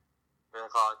Thursday. 3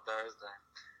 o'clock Thursday.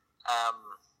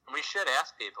 We should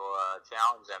ask people,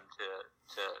 challenge them to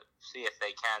see if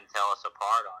they can tell us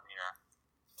apart on here.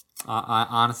 I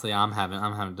honestly, I'm having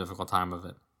a difficult time with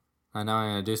it. I know I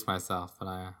introduced myself, but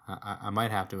I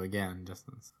might have to again. Just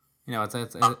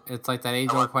it's like that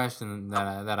age old question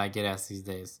that I get asked these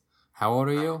days. How old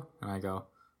are you? And I go,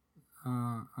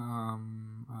 I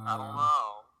don't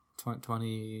know.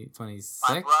 26?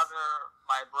 My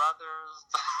brothers.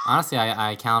 Honestly,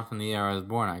 I count from the year I was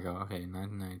born. I go, okay,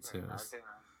 1992.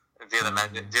 Do the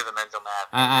mental math.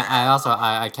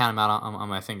 I count them out on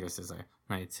my fingers. It's like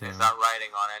 92. It's not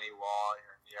writing on any wall here.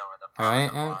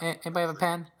 Alright, anybody have a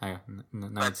pen? I go,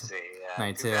 Let's see.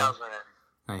 92, 2000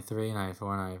 93,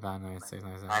 94, 95, 96,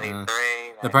 97. 93.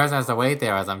 The person has to wait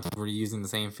there as I'm using the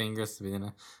same fingers to be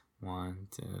in 1,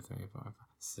 2, 3, 4, 5,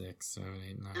 6, 7,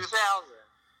 8, 9.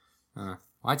 2000.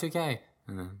 Y2K.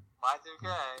 And then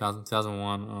Y2K.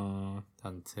 2001,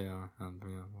 2002,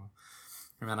 2003, 2004.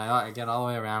 And then I get all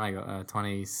the way around. I go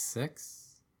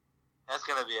 26. That's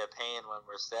gonna be a pain when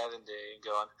we're 70 and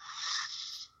going.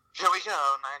 Here we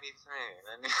go, 93,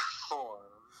 94.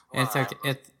 It's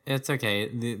okay. It's okay.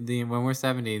 The when we're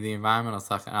 70, the environment will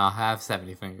suck, and I'll have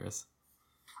 70 fingers.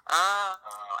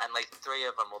 And like 3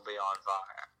 of them will be on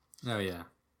fire. Oh yeah,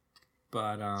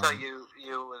 but So you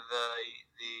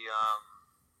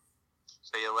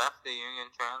so you left the union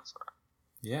transfer.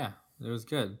 Yeah, it was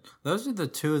good. Those are the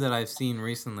 2 that I've seen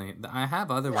recently. I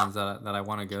have other ones that I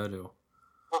want to go to.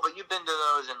 Well, but you've been to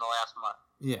those in the last month.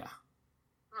 Yeah.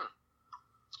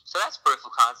 So that's proof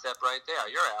of concept right there.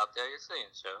 You're out there. You're seeing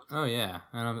shows. Oh yeah,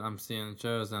 and I'm seeing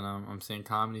shows, and I'm seeing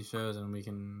comedy shows, and we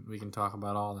can talk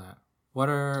about all that. What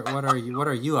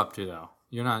are you up to though?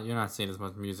 You're not seeing as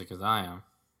much music as I am.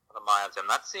 What am I up to? I'm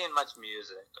not seeing much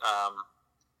music.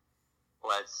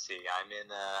 Let's see. I'm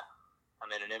in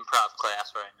an improv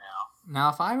class right now. Now,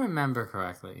 if I remember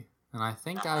correctly, and I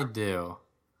think I do,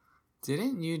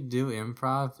 didn't you do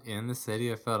improv in the city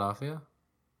of Philadelphia?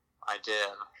 I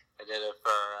did. I did it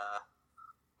for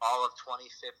all of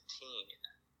 2015.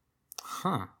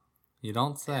 Huh. You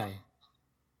don't say.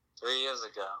 3 years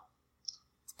ago.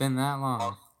 It's been that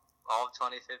long. All of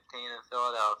 2015 in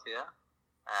Philadelphia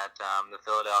at the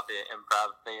Philadelphia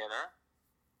Improv Theater.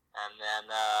 And then,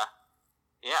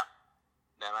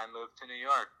 then I moved to New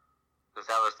York. Because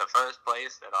that was the first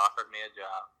place that offered me a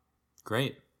job.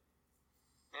 Great.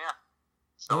 Yeah.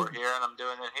 So we're here and I'm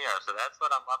doing it here. So that's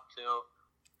what I'm up to.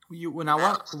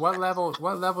 What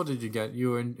level did you get?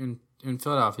 You were in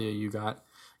Philadelphia. You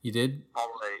did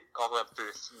all the way up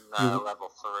through level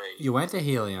 3. You went to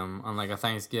Helium on like a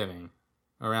Thanksgiving,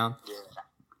 around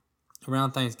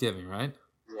Thanksgiving, right?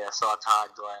 Yeah, saw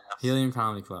Todd Glass. Helium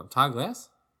Comedy Club. Todd Glass?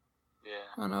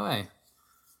 Yeah. Oh, no way.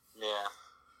 Yeah.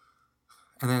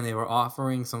 And then they were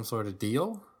offering some sort of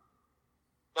deal.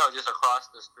 No, just across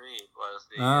the street was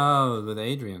the. With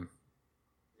Adrian.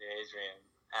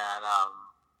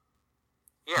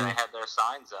 And they had their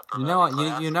signs up. You know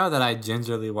what? You know that I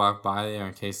gingerly walk by there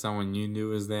in case someone you knew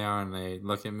was there, and they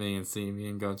look at me and see me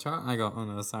and go, I go, oh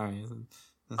no, sorry.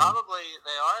 Probably they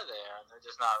are there, and they're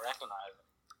just not recognizing.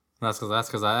 That's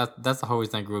the whole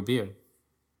reason I grew a beard.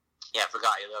 Yeah, I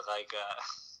forgot.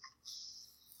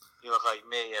 You look like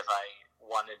me if I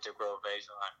wanted to grow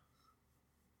facial hair.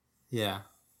 Yeah.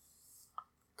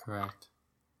 Correct.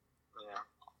 Yeah.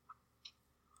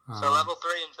 So level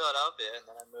 3 in Philadelphia, and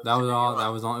then I moved. That was to all. New York.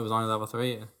 That was only. It was only level 3.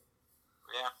 Yeah, and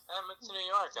I moved to New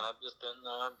York, and I've just been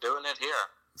doing it here.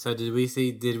 So did we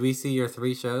see your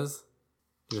 3 shows?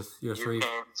 Your 3 came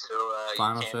to,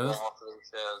 final you came shows? To all 3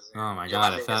 shows. Yeah. Oh my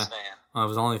god! It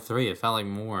was only 3. It felt like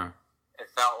more. It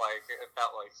felt like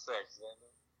 6. Didn't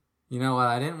it? You know what?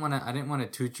 I didn't want to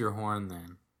toot your horn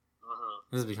then. Mm-hmm.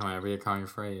 This is becoming a recurring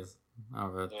phrase.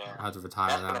 I'll have to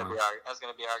retire that one. That's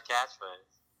gonna be our catchphrase.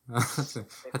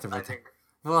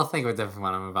 We'll think of a different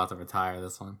one. I'm about to retire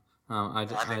this one.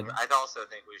 I'd also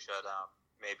think we should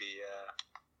maybe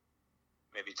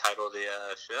title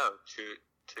the show "Toot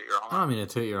Your Horn." I don't mean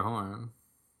to toot your horn.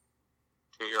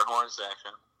 Toot Your Horn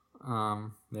section.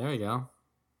 There we go.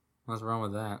 What's wrong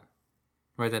with that?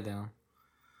 Write that down.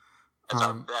 That's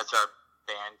our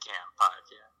Bandcamp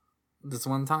podcast. This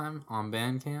one time on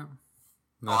Bandcamp.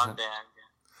 On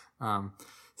Bandcamp.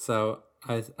 So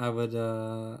I would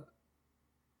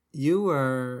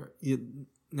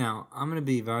now I'm gonna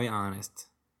be very honest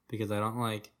because I don't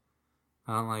like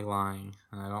lying,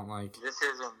 and I don't like. This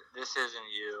isn't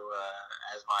you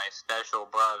as my special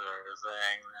brother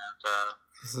saying that.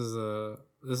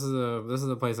 This is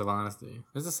a place of honesty.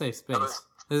 It's a safe space.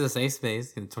 This is a safe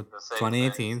space. In safe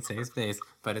 2018, safe space.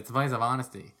 But it's a place of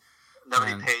honesty.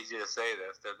 Nobody And- paid you to say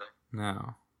this, did they?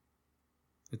 No.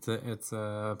 It's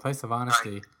a place of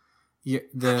honesty.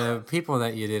 The people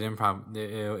that you did improv,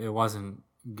 it wasn't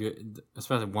good,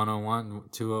 especially 101,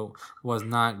 20 was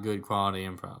not good quality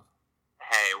improv.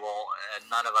 Hey, well,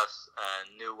 none of us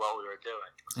knew what we were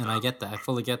doing. So. And I get that. I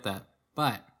fully get that.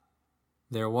 But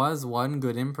there was one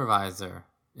good improviser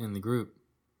in the group.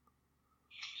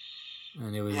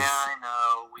 And it was... Yeah, I know.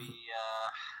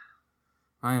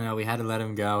 I know, we had to let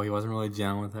him go. He wasn't really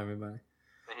gelling with everybody.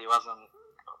 He wasn't...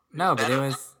 No, but it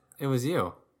was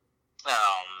you.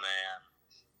 Oh, man.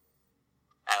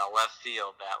 Out of left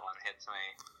field, that one hits me.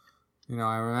 You know,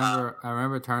 I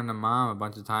remember turning to Mom a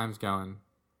bunch of times going,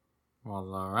 well,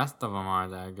 the rest of them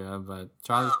aren't that good, but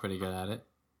Charlie's pretty good at it.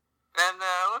 And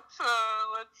let's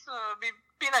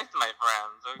be nice to my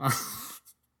friends. Okay?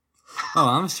 Oh,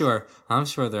 I'm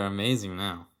sure they're amazing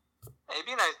now. Hey,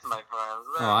 be nice to my friends.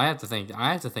 Oh, I have to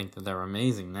think that they're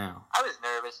amazing now. I was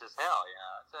nervous as hell,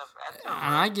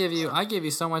 And I give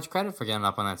you so much credit for getting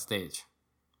up on that stage.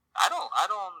 I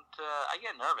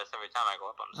get nervous every time I go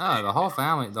up on stage. Oh, the whole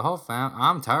family.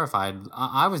 I'm terrified.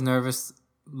 I was nervous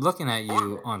looking at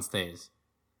you on stage.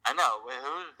 I know.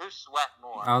 Who sweat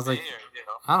more? I was like, me or you?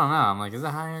 I don't know. I'm like, is it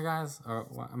hot here, guys? Or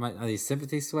what, are these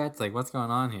sympathy sweats? Like, what's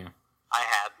going on here? I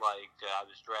had I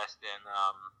was dressed in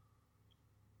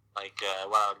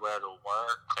what I would wear to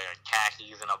work, like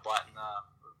khakis and a button up.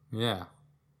 Yeah.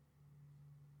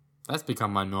 That's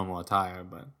become my normal attire,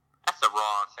 but... That's the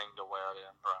wrong thing to wear to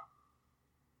improv.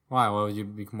 Why? What would you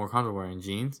be more comfortable wearing?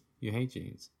 Jeans? You hate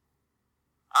jeans.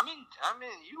 I mean,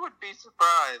 you would be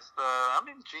surprised. I'm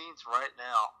in jeans right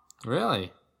now.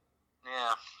 Really?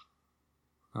 Yeah.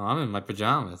 Oh, I'm in my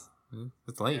pajamas.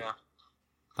 It's late. Yeah.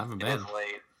 Time for bed. It is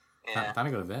late. Yeah. Time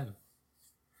to go to bed.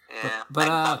 Yeah. But I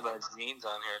can talk about jeans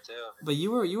on here too. But you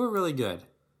were really good.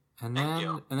 And Thank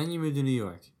you. then you moved to New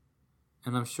York.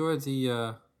 And I'm sure the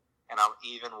And I'm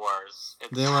even worse.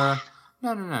 there were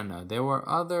no. There were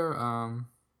other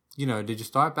did you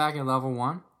start back at level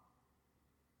 1?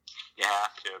 You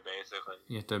have to, basically.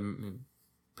 You have to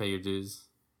pay your dues.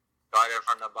 Started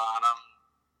from the bottom.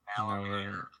 Now I'm we're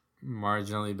here.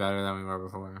 marginally better than we were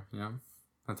before. Yeah.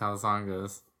 That's how the song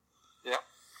goes. Yeah.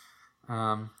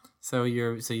 So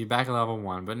you're back at level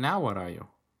 1, but now what are you?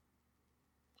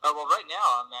 Oh, well, right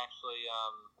now I'm actually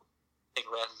taking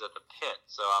classes at the Pit,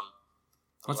 so I'm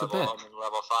What's the level, Pit? I'm in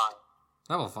level 5.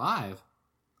 Level 5?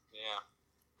 Yeah.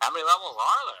 How many levels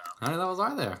are there? How many levels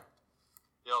are there?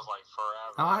 Feels like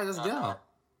forever. How high does this go?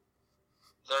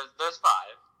 There's 5.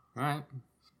 Alright.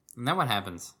 And then what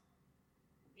happens?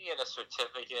 You get a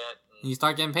certificate. And, You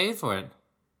start getting paid for it.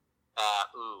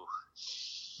 ooh.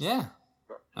 Yeah.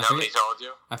 Nobody told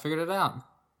you? I figured it out.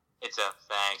 It's a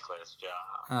thankless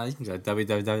job. You can go to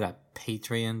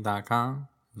www.patreon.com.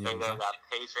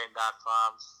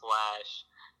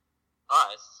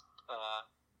 www.patreon.com/us.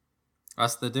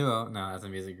 Us the Duo. No, that's a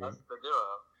music group. Us the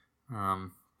Duo.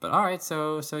 But all right,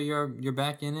 so you're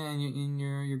back in it and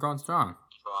you're going strong.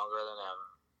 Stronger than ever.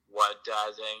 What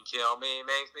doesn't kill me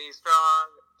makes me strong.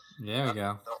 There we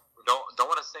go. Don't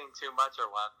want to sing too much or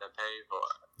we'll have to pay for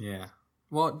it. Yeah.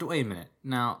 Well, wait a minute.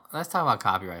 Now let's talk about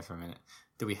copyright for a minute.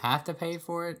 Do we have to pay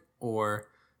for it, or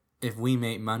if we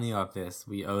make money off this,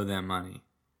 we owe them money?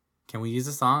 Can we use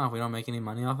the song if we don't make any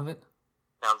money off of it?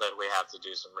 Sounds like we have to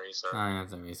do some research. I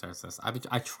have to research this. I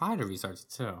try to research it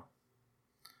too.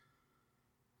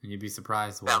 And you'd be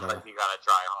surprised what. Sounds like you gotta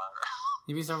try harder.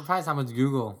 You'd be surprised how much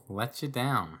Google lets you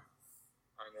down.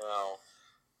 I know.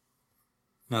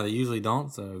 No, they usually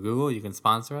don't. So Google, you can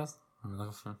sponsor us. I'm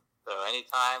looking for So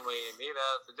anytime we need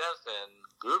a suggestion,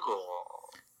 Google.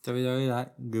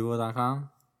 www.google.com.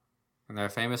 And their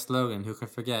famous slogan, who can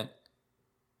forget?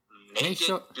 Make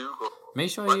sure- it Google. Make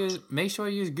sure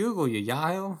you use Google, you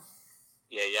Yahoo.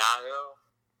 Yeah, Yahoo.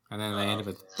 And then they end up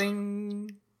with ding.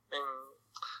 Bing.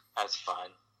 That's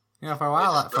fun. You know, for a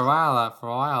while I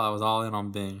was all in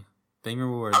on Bing. Bing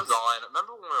rewards. I was all in.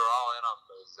 Remember when we were all in on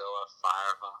Mozilla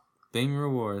Firefox? Bing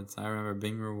rewards. I remember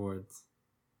Bing rewards.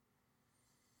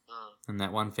 And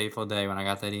that one fateful day when I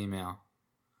got that email.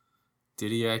 Due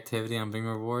to your activity on Bing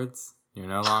rewards, you're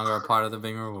no longer a part of the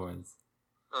Bing rewards.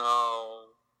 Oh.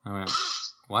 I went,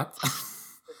 what?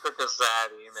 It's such a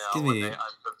sad email Excuse when me. they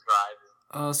unsubscribe you.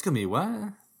 Oh, excuse me,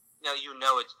 what? No, you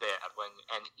know it's bad when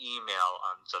an email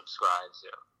unsubscribes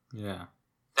you. Yeah.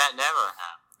 That never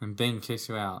happened. And Bing kicks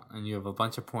you out, and you have a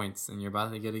bunch of points, and you're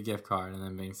about to get a gift card, and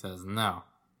then Bing says, no,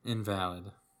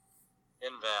 invalid.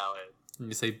 Invalid. And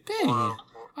you say, Bing,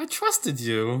 404 I trusted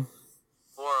you.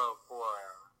 404 error.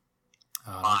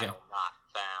 Oh, File not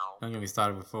found. don't get me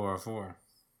started with 404.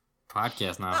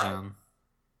 Podcast not found.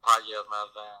 Podcast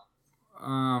not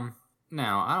found.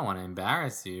 Now, I don't want to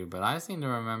embarrass you, but I seem to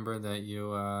remember that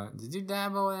you, did you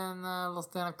dabble in a little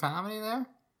stand-up comedy there?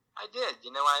 I did.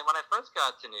 You know, when I first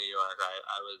got to New York,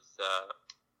 I was,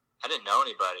 I didn't know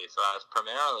anybody, so I was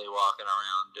primarily walking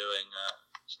around doing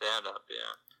stand-up,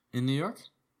 yeah. In New York?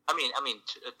 I mean,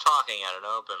 talking at an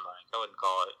open mic. I wouldn't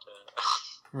call it,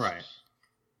 Right.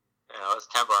 You know, it was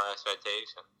temporary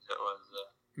expectations. It was,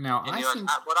 Now, in New York,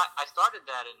 I started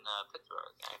that in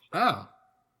Pittsburgh, actually. Oh,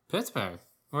 Pittsburgh.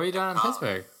 What were you doing in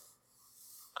Pittsburgh?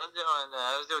 I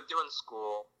was doing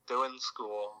school.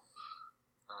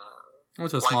 I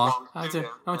went to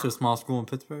a small school in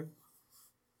Pittsburgh.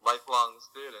 Lifelong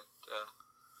student.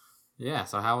 Yeah.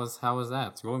 So how was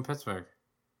that? School in Pittsburgh.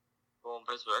 School in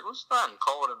Pittsburgh. It was fun.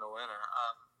 Cold in the winter.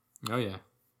 Oh yeah.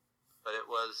 But it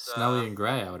was snowy and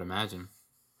gray, I would imagine.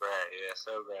 Gray, yeah,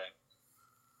 so gray.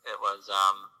 It was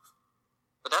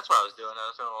but that's what I was doing. I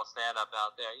was doing a little stand up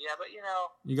out there. Yeah, but you know.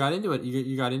 You got into it.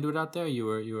 You got into it out there. You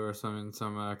were in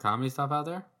some comedy stuff out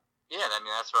there. Yeah, I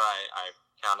mean that's where I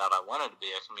found out I wanted to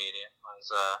be a comedian. I was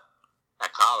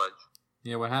at college.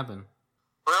 Yeah, what happened?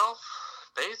 Well,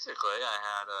 basically, I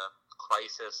had a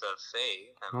crisis of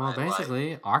faith. Well,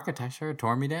 basically, architecture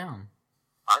tore me down.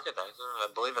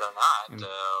 Architecture, believe it or not,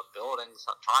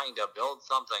 trying to build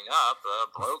something up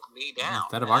broke me down.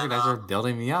 Instead of architecture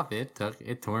building me up, it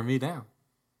tore me down.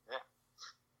 Yeah.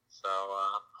 So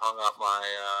hung up my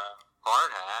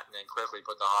hard hat and then quickly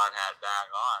put the hard hat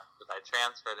back on because I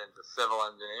transferred into civil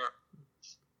engineering.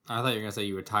 I thought you were gonna say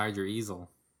you retired your easel.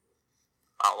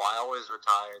 Oh, well, I always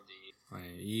retired the. I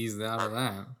eased out of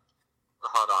that.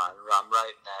 Hold on, I'm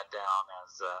writing that down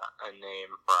as a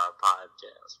name for our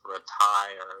podcast.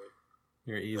 Retire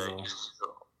your easel.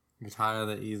 Retire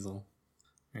the easel.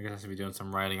 I guess I should be doing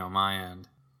some writing on my end.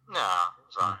 No,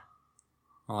 sorry.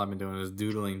 All I've been doing is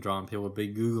doodling, drawing people with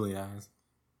big googly eyes.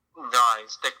 Drawing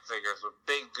stick figures with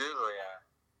big googly eyes.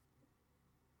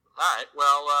 Alright,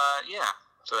 well, yeah.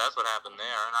 So that's what happened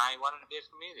there, and I wanted to be a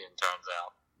comedian, turns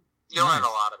out. You learn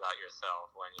a lot about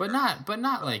yourself when you're... But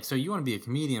not like, so you want to be a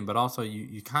comedian, but also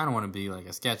you kind of want to be like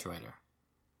a sketch writer.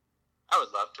 I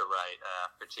would love to write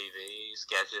for TV,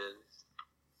 sketches.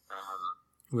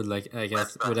 Would would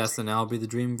SNL be the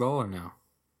dream goal or no?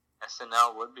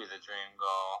 SNL would be the dream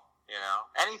goal, you know.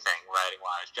 Anything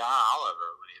writing-wise. John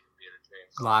Oliver would even be the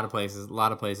dream goal. A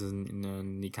lot of places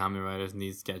need comedy writers,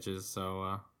 need sketches,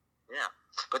 so... Yeah.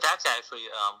 But that's actually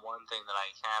one thing that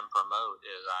I can promote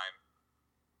is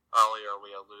earlier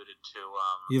we alluded to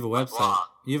you have a website.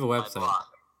 You have a website.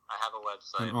 I have a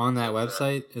website. And on that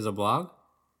website is a blog?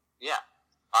 Yeah.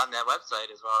 On that website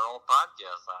is where our old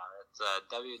podcast are. It's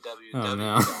www. Oh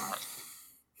no.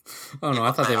 Oh no,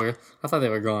 I thought they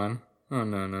were gone. Oh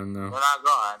no. They're not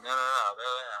gone. No.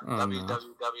 They're there.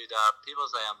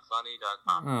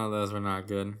 www.peoplesayimfunny.com. Oh, those were not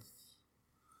good.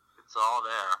 It's all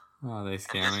there. Oh, they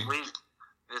scare me.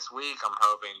 This week I'm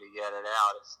hoping to get it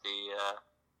out.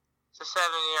 It's a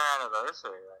 7-year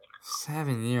anniversary right now.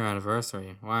 7-year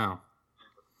anniversary. Wow.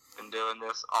 Been doing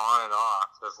this on and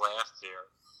off this last year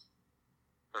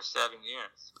for 7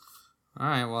 years. All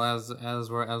right. Well, as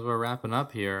we're wrapping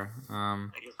up here, I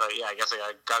guess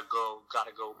I gotta go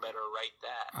better write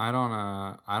that. I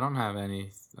don't have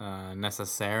any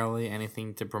necessarily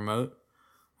anything to promote.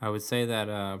 I would say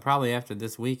that probably after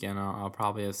this weekend, I'll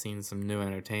probably have seen some new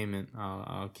entertainment.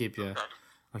 I'll keep you. Okay.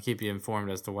 I'll keep you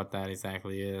informed as to what that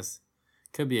exactly is.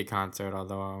 Could be a concert,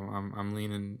 although I'm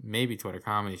leaning maybe toward a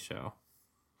comedy show.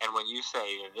 And when you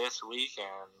say this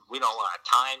weekend, we don't want to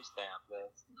timestamp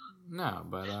this. No,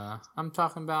 but I'm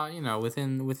talking about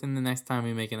within the next time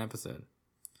we make an episode.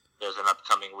 There's an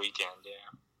upcoming weekend, yeah.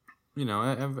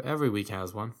 Every week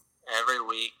has one. Every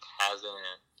week has the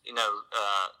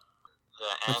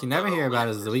what you never hear about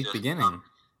is the week beginning.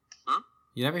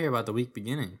 You never hear about the week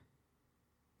beginning.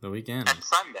 The weekend. It's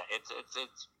Sunday. It's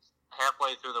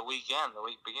halfway through the weekend. The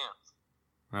week begins.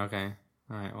 Okay.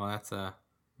 All right. Well, that's a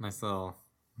nice little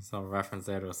reference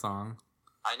there to a song.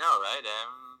 I know, right?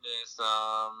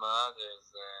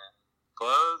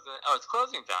 Closing. Oh, it's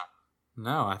closing time.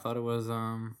 No, I thought it was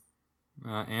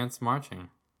Ants Marching.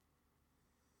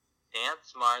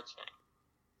 Ants Marching.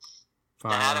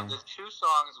 Now, out of the two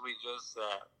songs we just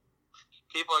said,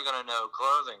 people are gonna know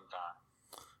closing time.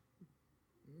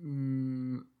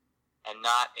 And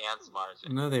not Ants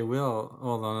Marching. No, they will.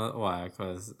 Well, why?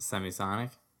 Because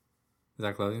Semisonic? Is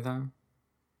that closing time?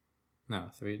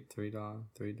 No, three dog.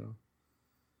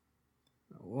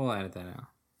 We'll edit that out.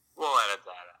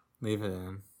 Leave it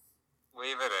in.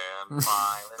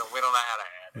 Fine. We don't know how to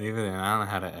edit. Leave it in. I don't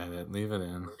know how to edit. Leave it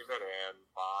in. Fine.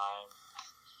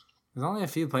 There's only a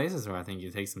few places where I think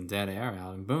you take some dead air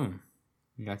out and boom,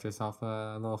 you got yourself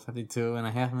a little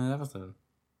 52.5-minute episode.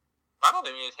 I don't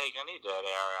think you take any dead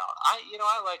air out.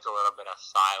 I like a little bit of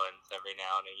silence every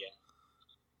now and again.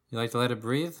 You like to let it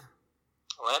breathe?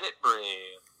 Let it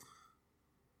breathe.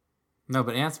 No,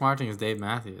 but Ant Smarting is Dave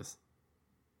Matthews.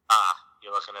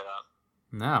 You're looking it up.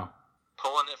 No.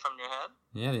 Pulling it from your head?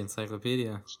 Yeah, the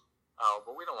encyclopedia. Oh,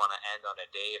 but we don't want to end on a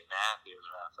Dave Matthews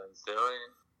reference, do we?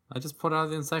 I just put out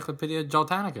the Encyclopedia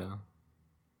Joltanica.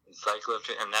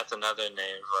 Encyclopedia, and that's another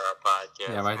name for our podcast.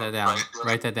 Yeah, write that down.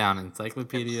 Write that down.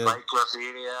 Encyclopedia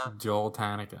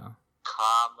Joltanica.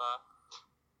 Comma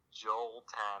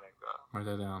Joltanica. Write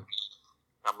that down.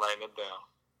 I'm writing it down.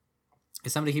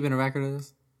 Is somebody keeping a record of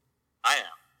this? I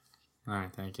am. All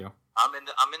right, thank you. I'm in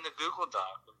the Google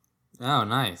Doc. Oh,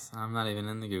 nice. I'm not even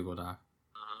in the Google Doc.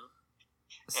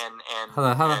 Mm-hmm. And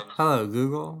hello,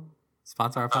 Google.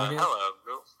 Sponsor our podcast. Hello,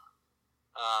 Google.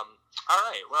 All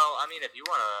right. Well, I mean, if you're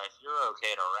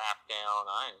okay to wrap down,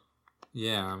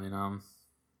 Yeah, I mean,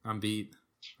 I'm beat.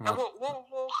 And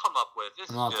we'll come up with this.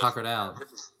 I'm all tuckered out.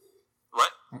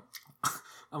 What?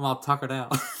 I'm all tuckered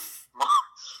out.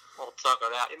 All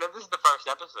tuckered out. This is the first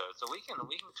episode, so we can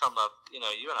come up. You and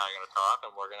I are gonna talk,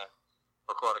 and we're gonna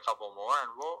record a couple more, and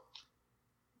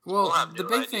we'll have the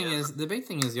big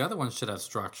thing is the other one should have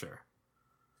structure.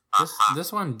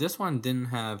 This one didn't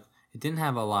have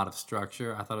a lot of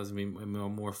structure. I thought it was gonna be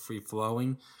more free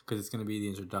flowing because it's gonna be the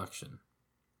introduction.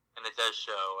 And it does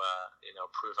show,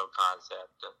 proof of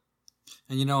concept.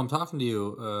 And I'm talking to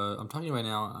you. I'm talking to you right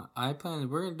now.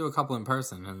 We're gonna do a couple in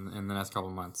person in the next couple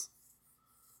of months.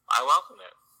 I welcome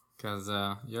it. Because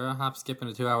you're a hop, skip, and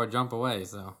a 2-hour jump away.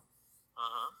 So.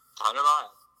 100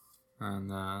 miles. And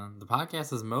the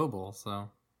podcast is mobile, so.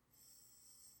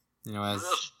 As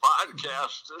this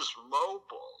podcast is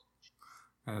mobile.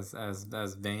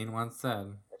 As Bane once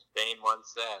said.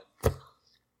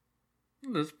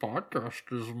 This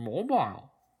podcast is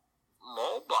mobile.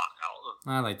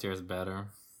 I liked yours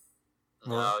better.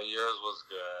 No, yours was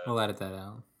good. We'll edit that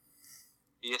out.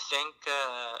 Do you think,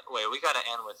 wait, we gotta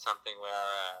end with something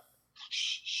where,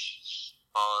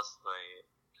 fall asleep,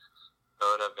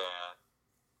 go to bed,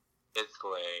 it's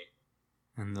late.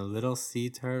 And the little sea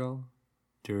turtle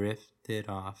drifted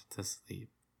off to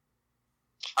sleep.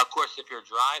 Of course, if you're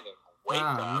driving, wake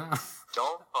up. No.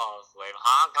 Don't fall asleep.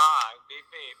 Honk, honk, beep,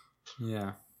 beep.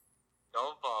 Yeah.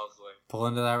 Don't fall asleep. Pull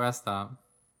into that rest stop.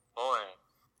 Pull in.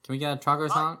 Can we get a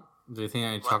trucker's honk? Do you think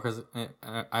any truckers...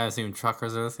 I assume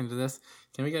truckers are listening to this.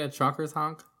 Can we get a trucker's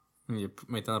honk? Can you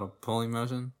make that little pulling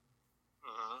motion?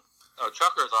 Mm-hmm. Oh,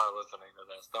 truckers are listening to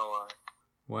this. Don't worry.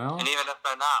 Well... And even if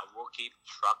they're not, we'll keep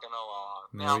trucking along.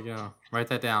 There we go. Write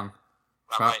that down.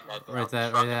 Write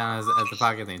that down as the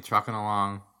pocket thing. Trucking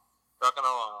along. Trucking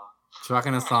along.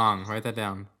 Trucking a song. Write that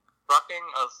down. Trucking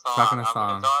a song. Trucking a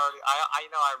song. It's already,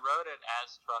 I wrote it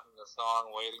as trucking a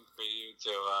song, waiting for you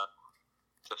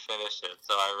to finish it.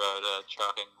 So I wrote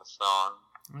trucking a song.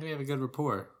 We have a good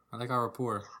rapport. I like our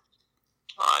rapport.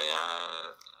 Oh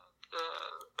yeah.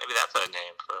 Maybe that's a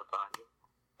name for a podcast.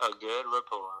 A good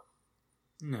rapport.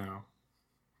 No.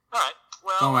 All right.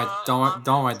 Well,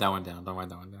 don't write that one down. Don't write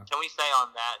that one down. Can we say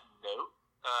on that note?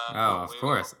 Of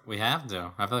course. We have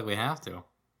to. I feel like we have to.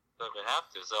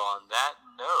 So on that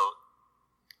note,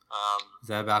 is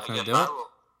that about going to do it?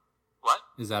 What?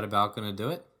 Is that about going to do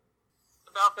it?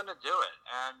 It's about going to do it.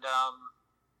 And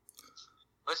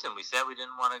listen, we said we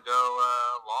didn't want to go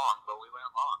long, but we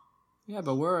went long. Yeah,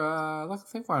 but we're I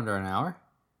think we're under an hour.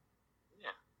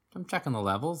 Yeah. I'm checking the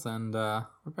levels, and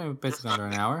we're basically under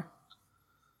an hour.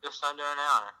 Just under an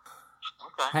hour.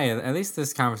 Okay. Hey, at least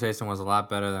this conversation was a lot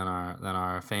better than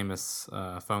our famous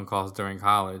phone calls during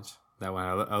college that went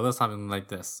a little something like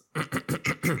this.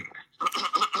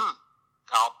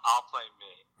 I'll play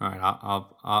me. All right,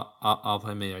 I'll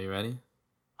play me. Are you ready?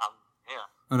 Yeah.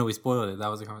 Oh no, we spoiled it. That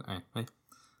was a conversation. Hey.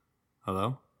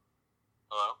 Hello.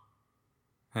 Hello.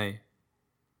 Hey.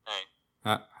 Hey.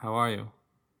 How are you?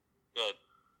 Good.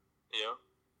 You?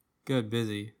 Good.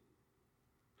 Busy.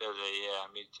 Yeah,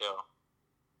 me too.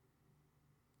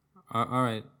 All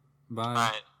right. Bye. All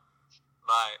right.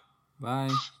 Bye.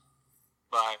 Bye.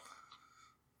 Bye.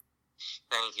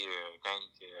 Thank you.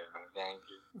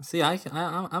 See,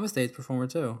 I'm a stage performer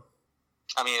too.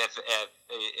 I mean,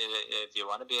 if you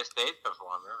want to be a stage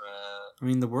performer, I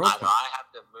mean, the world. I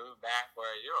have to move back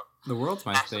where you are. The world's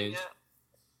my stage.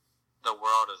 The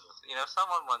world is.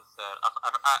 Someone once said. I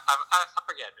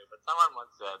forget who, but someone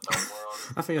once said the world.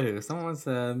 I forget who. Someone once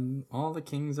said all the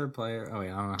kings are players. Oh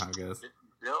wait, I don't know how it goes.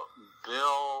 Bill.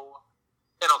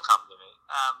 It'll come to me.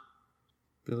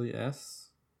 Billy S.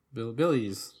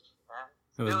 Billy's.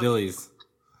 It was Billy's.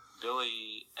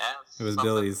 Billy S. It was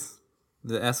something? Billy's.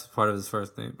 The S was part of his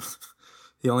first name.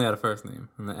 He only had a first name,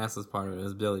 and the S was part of it. It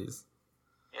was Billy's.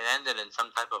 It ended in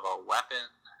some type of a weapon,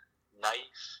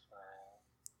 knife,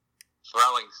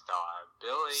 throwing star.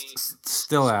 Billy.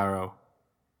 Still Arrow.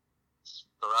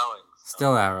 Throwing star.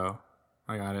 Still Arrow.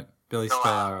 I got it. Billy Still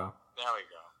Arrow. There we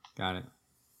go. Got it.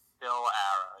 Still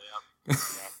Arrow, yep.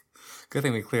 Good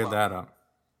thing we cleared that up.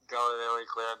 We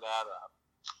cleared that up.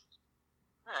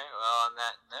 Alright, well, on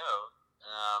that note,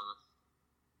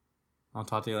 I'll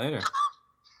talk to you later.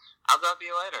 I'll talk to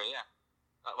you later, yeah.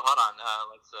 Hold on,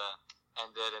 let's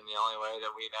end it in the only way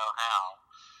that we know how.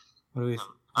 What do we...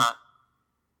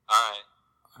 Alright.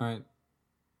 Alright.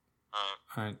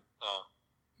 Alright. Oh.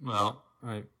 Well.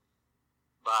 Alright.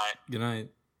 Bye. Good night.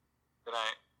 Good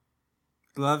night.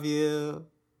 Love you.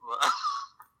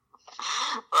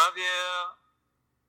 Love you.